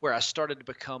I started to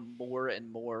become more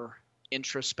and more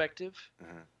introspective.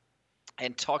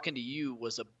 And talking to you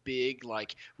was a big,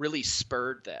 like, really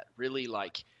spurred that, really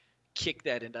like kicked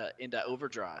that into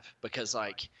overdrive, because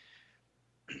like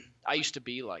I used to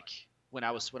be like, when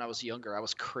I was younger, I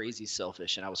was crazy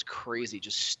selfish and I was crazy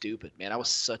just stupid, man. I was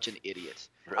such an idiot.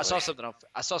 Really? I saw something on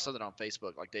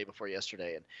Facebook like day before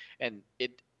yesterday, and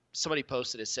somebody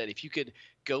posted, it said, if you could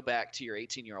go back to your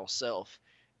 18-year-old self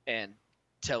and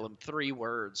tell him 3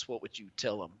 words, what would you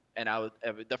tell him? And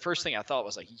the first thing I thought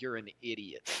was like, you're an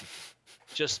idiot.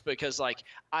 Just because like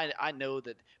I know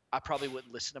that I probably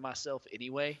wouldn't listen to myself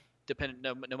anyway,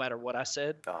 no matter what I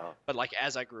said. But like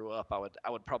as I grew up, I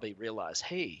would probably realize,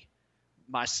 hey,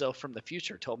 myself from the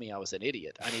future told me I was an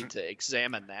idiot. I need to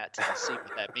examine that to see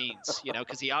what that means,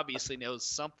 because he obviously knows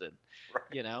something,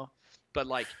 Right. But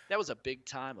like that was a big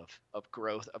time of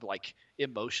growth, of like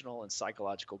emotional and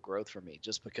psychological growth for me,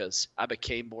 just because I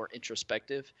became more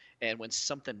introspective. And when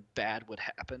something bad would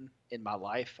happen in my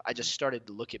life, I just started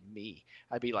to look at me.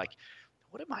 I'd be like,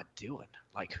 what am I doing?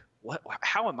 Like,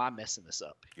 how am I messing this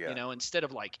up? Yeah. You know, instead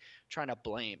of like trying to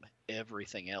blame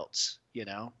everything else, you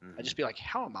know, I just be like,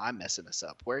 how am I messing this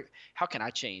up? How can I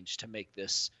change to make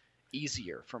this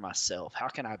easier for myself? How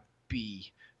can I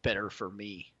be better for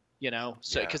me? You know,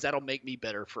 so because that'll make me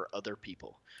better for other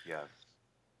people. Yeah.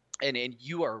 And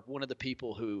you are one of the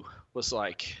people who was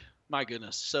like, my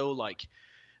goodness, so like,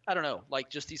 I don't know,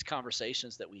 like just these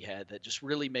conversations that we had that just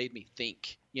really made me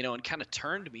think, you know, and kind of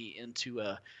turned me into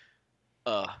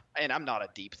and I'm not a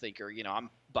deep thinker, you know,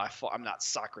 I'm not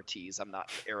Socrates, I'm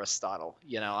not Aristotle,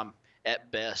 you know, I'm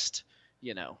at best,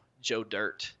 you know, Joe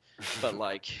Dirt, but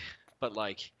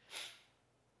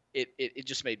it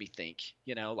just made me think,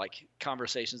 you know, like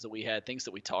conversations that we had, things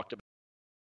that we talked about.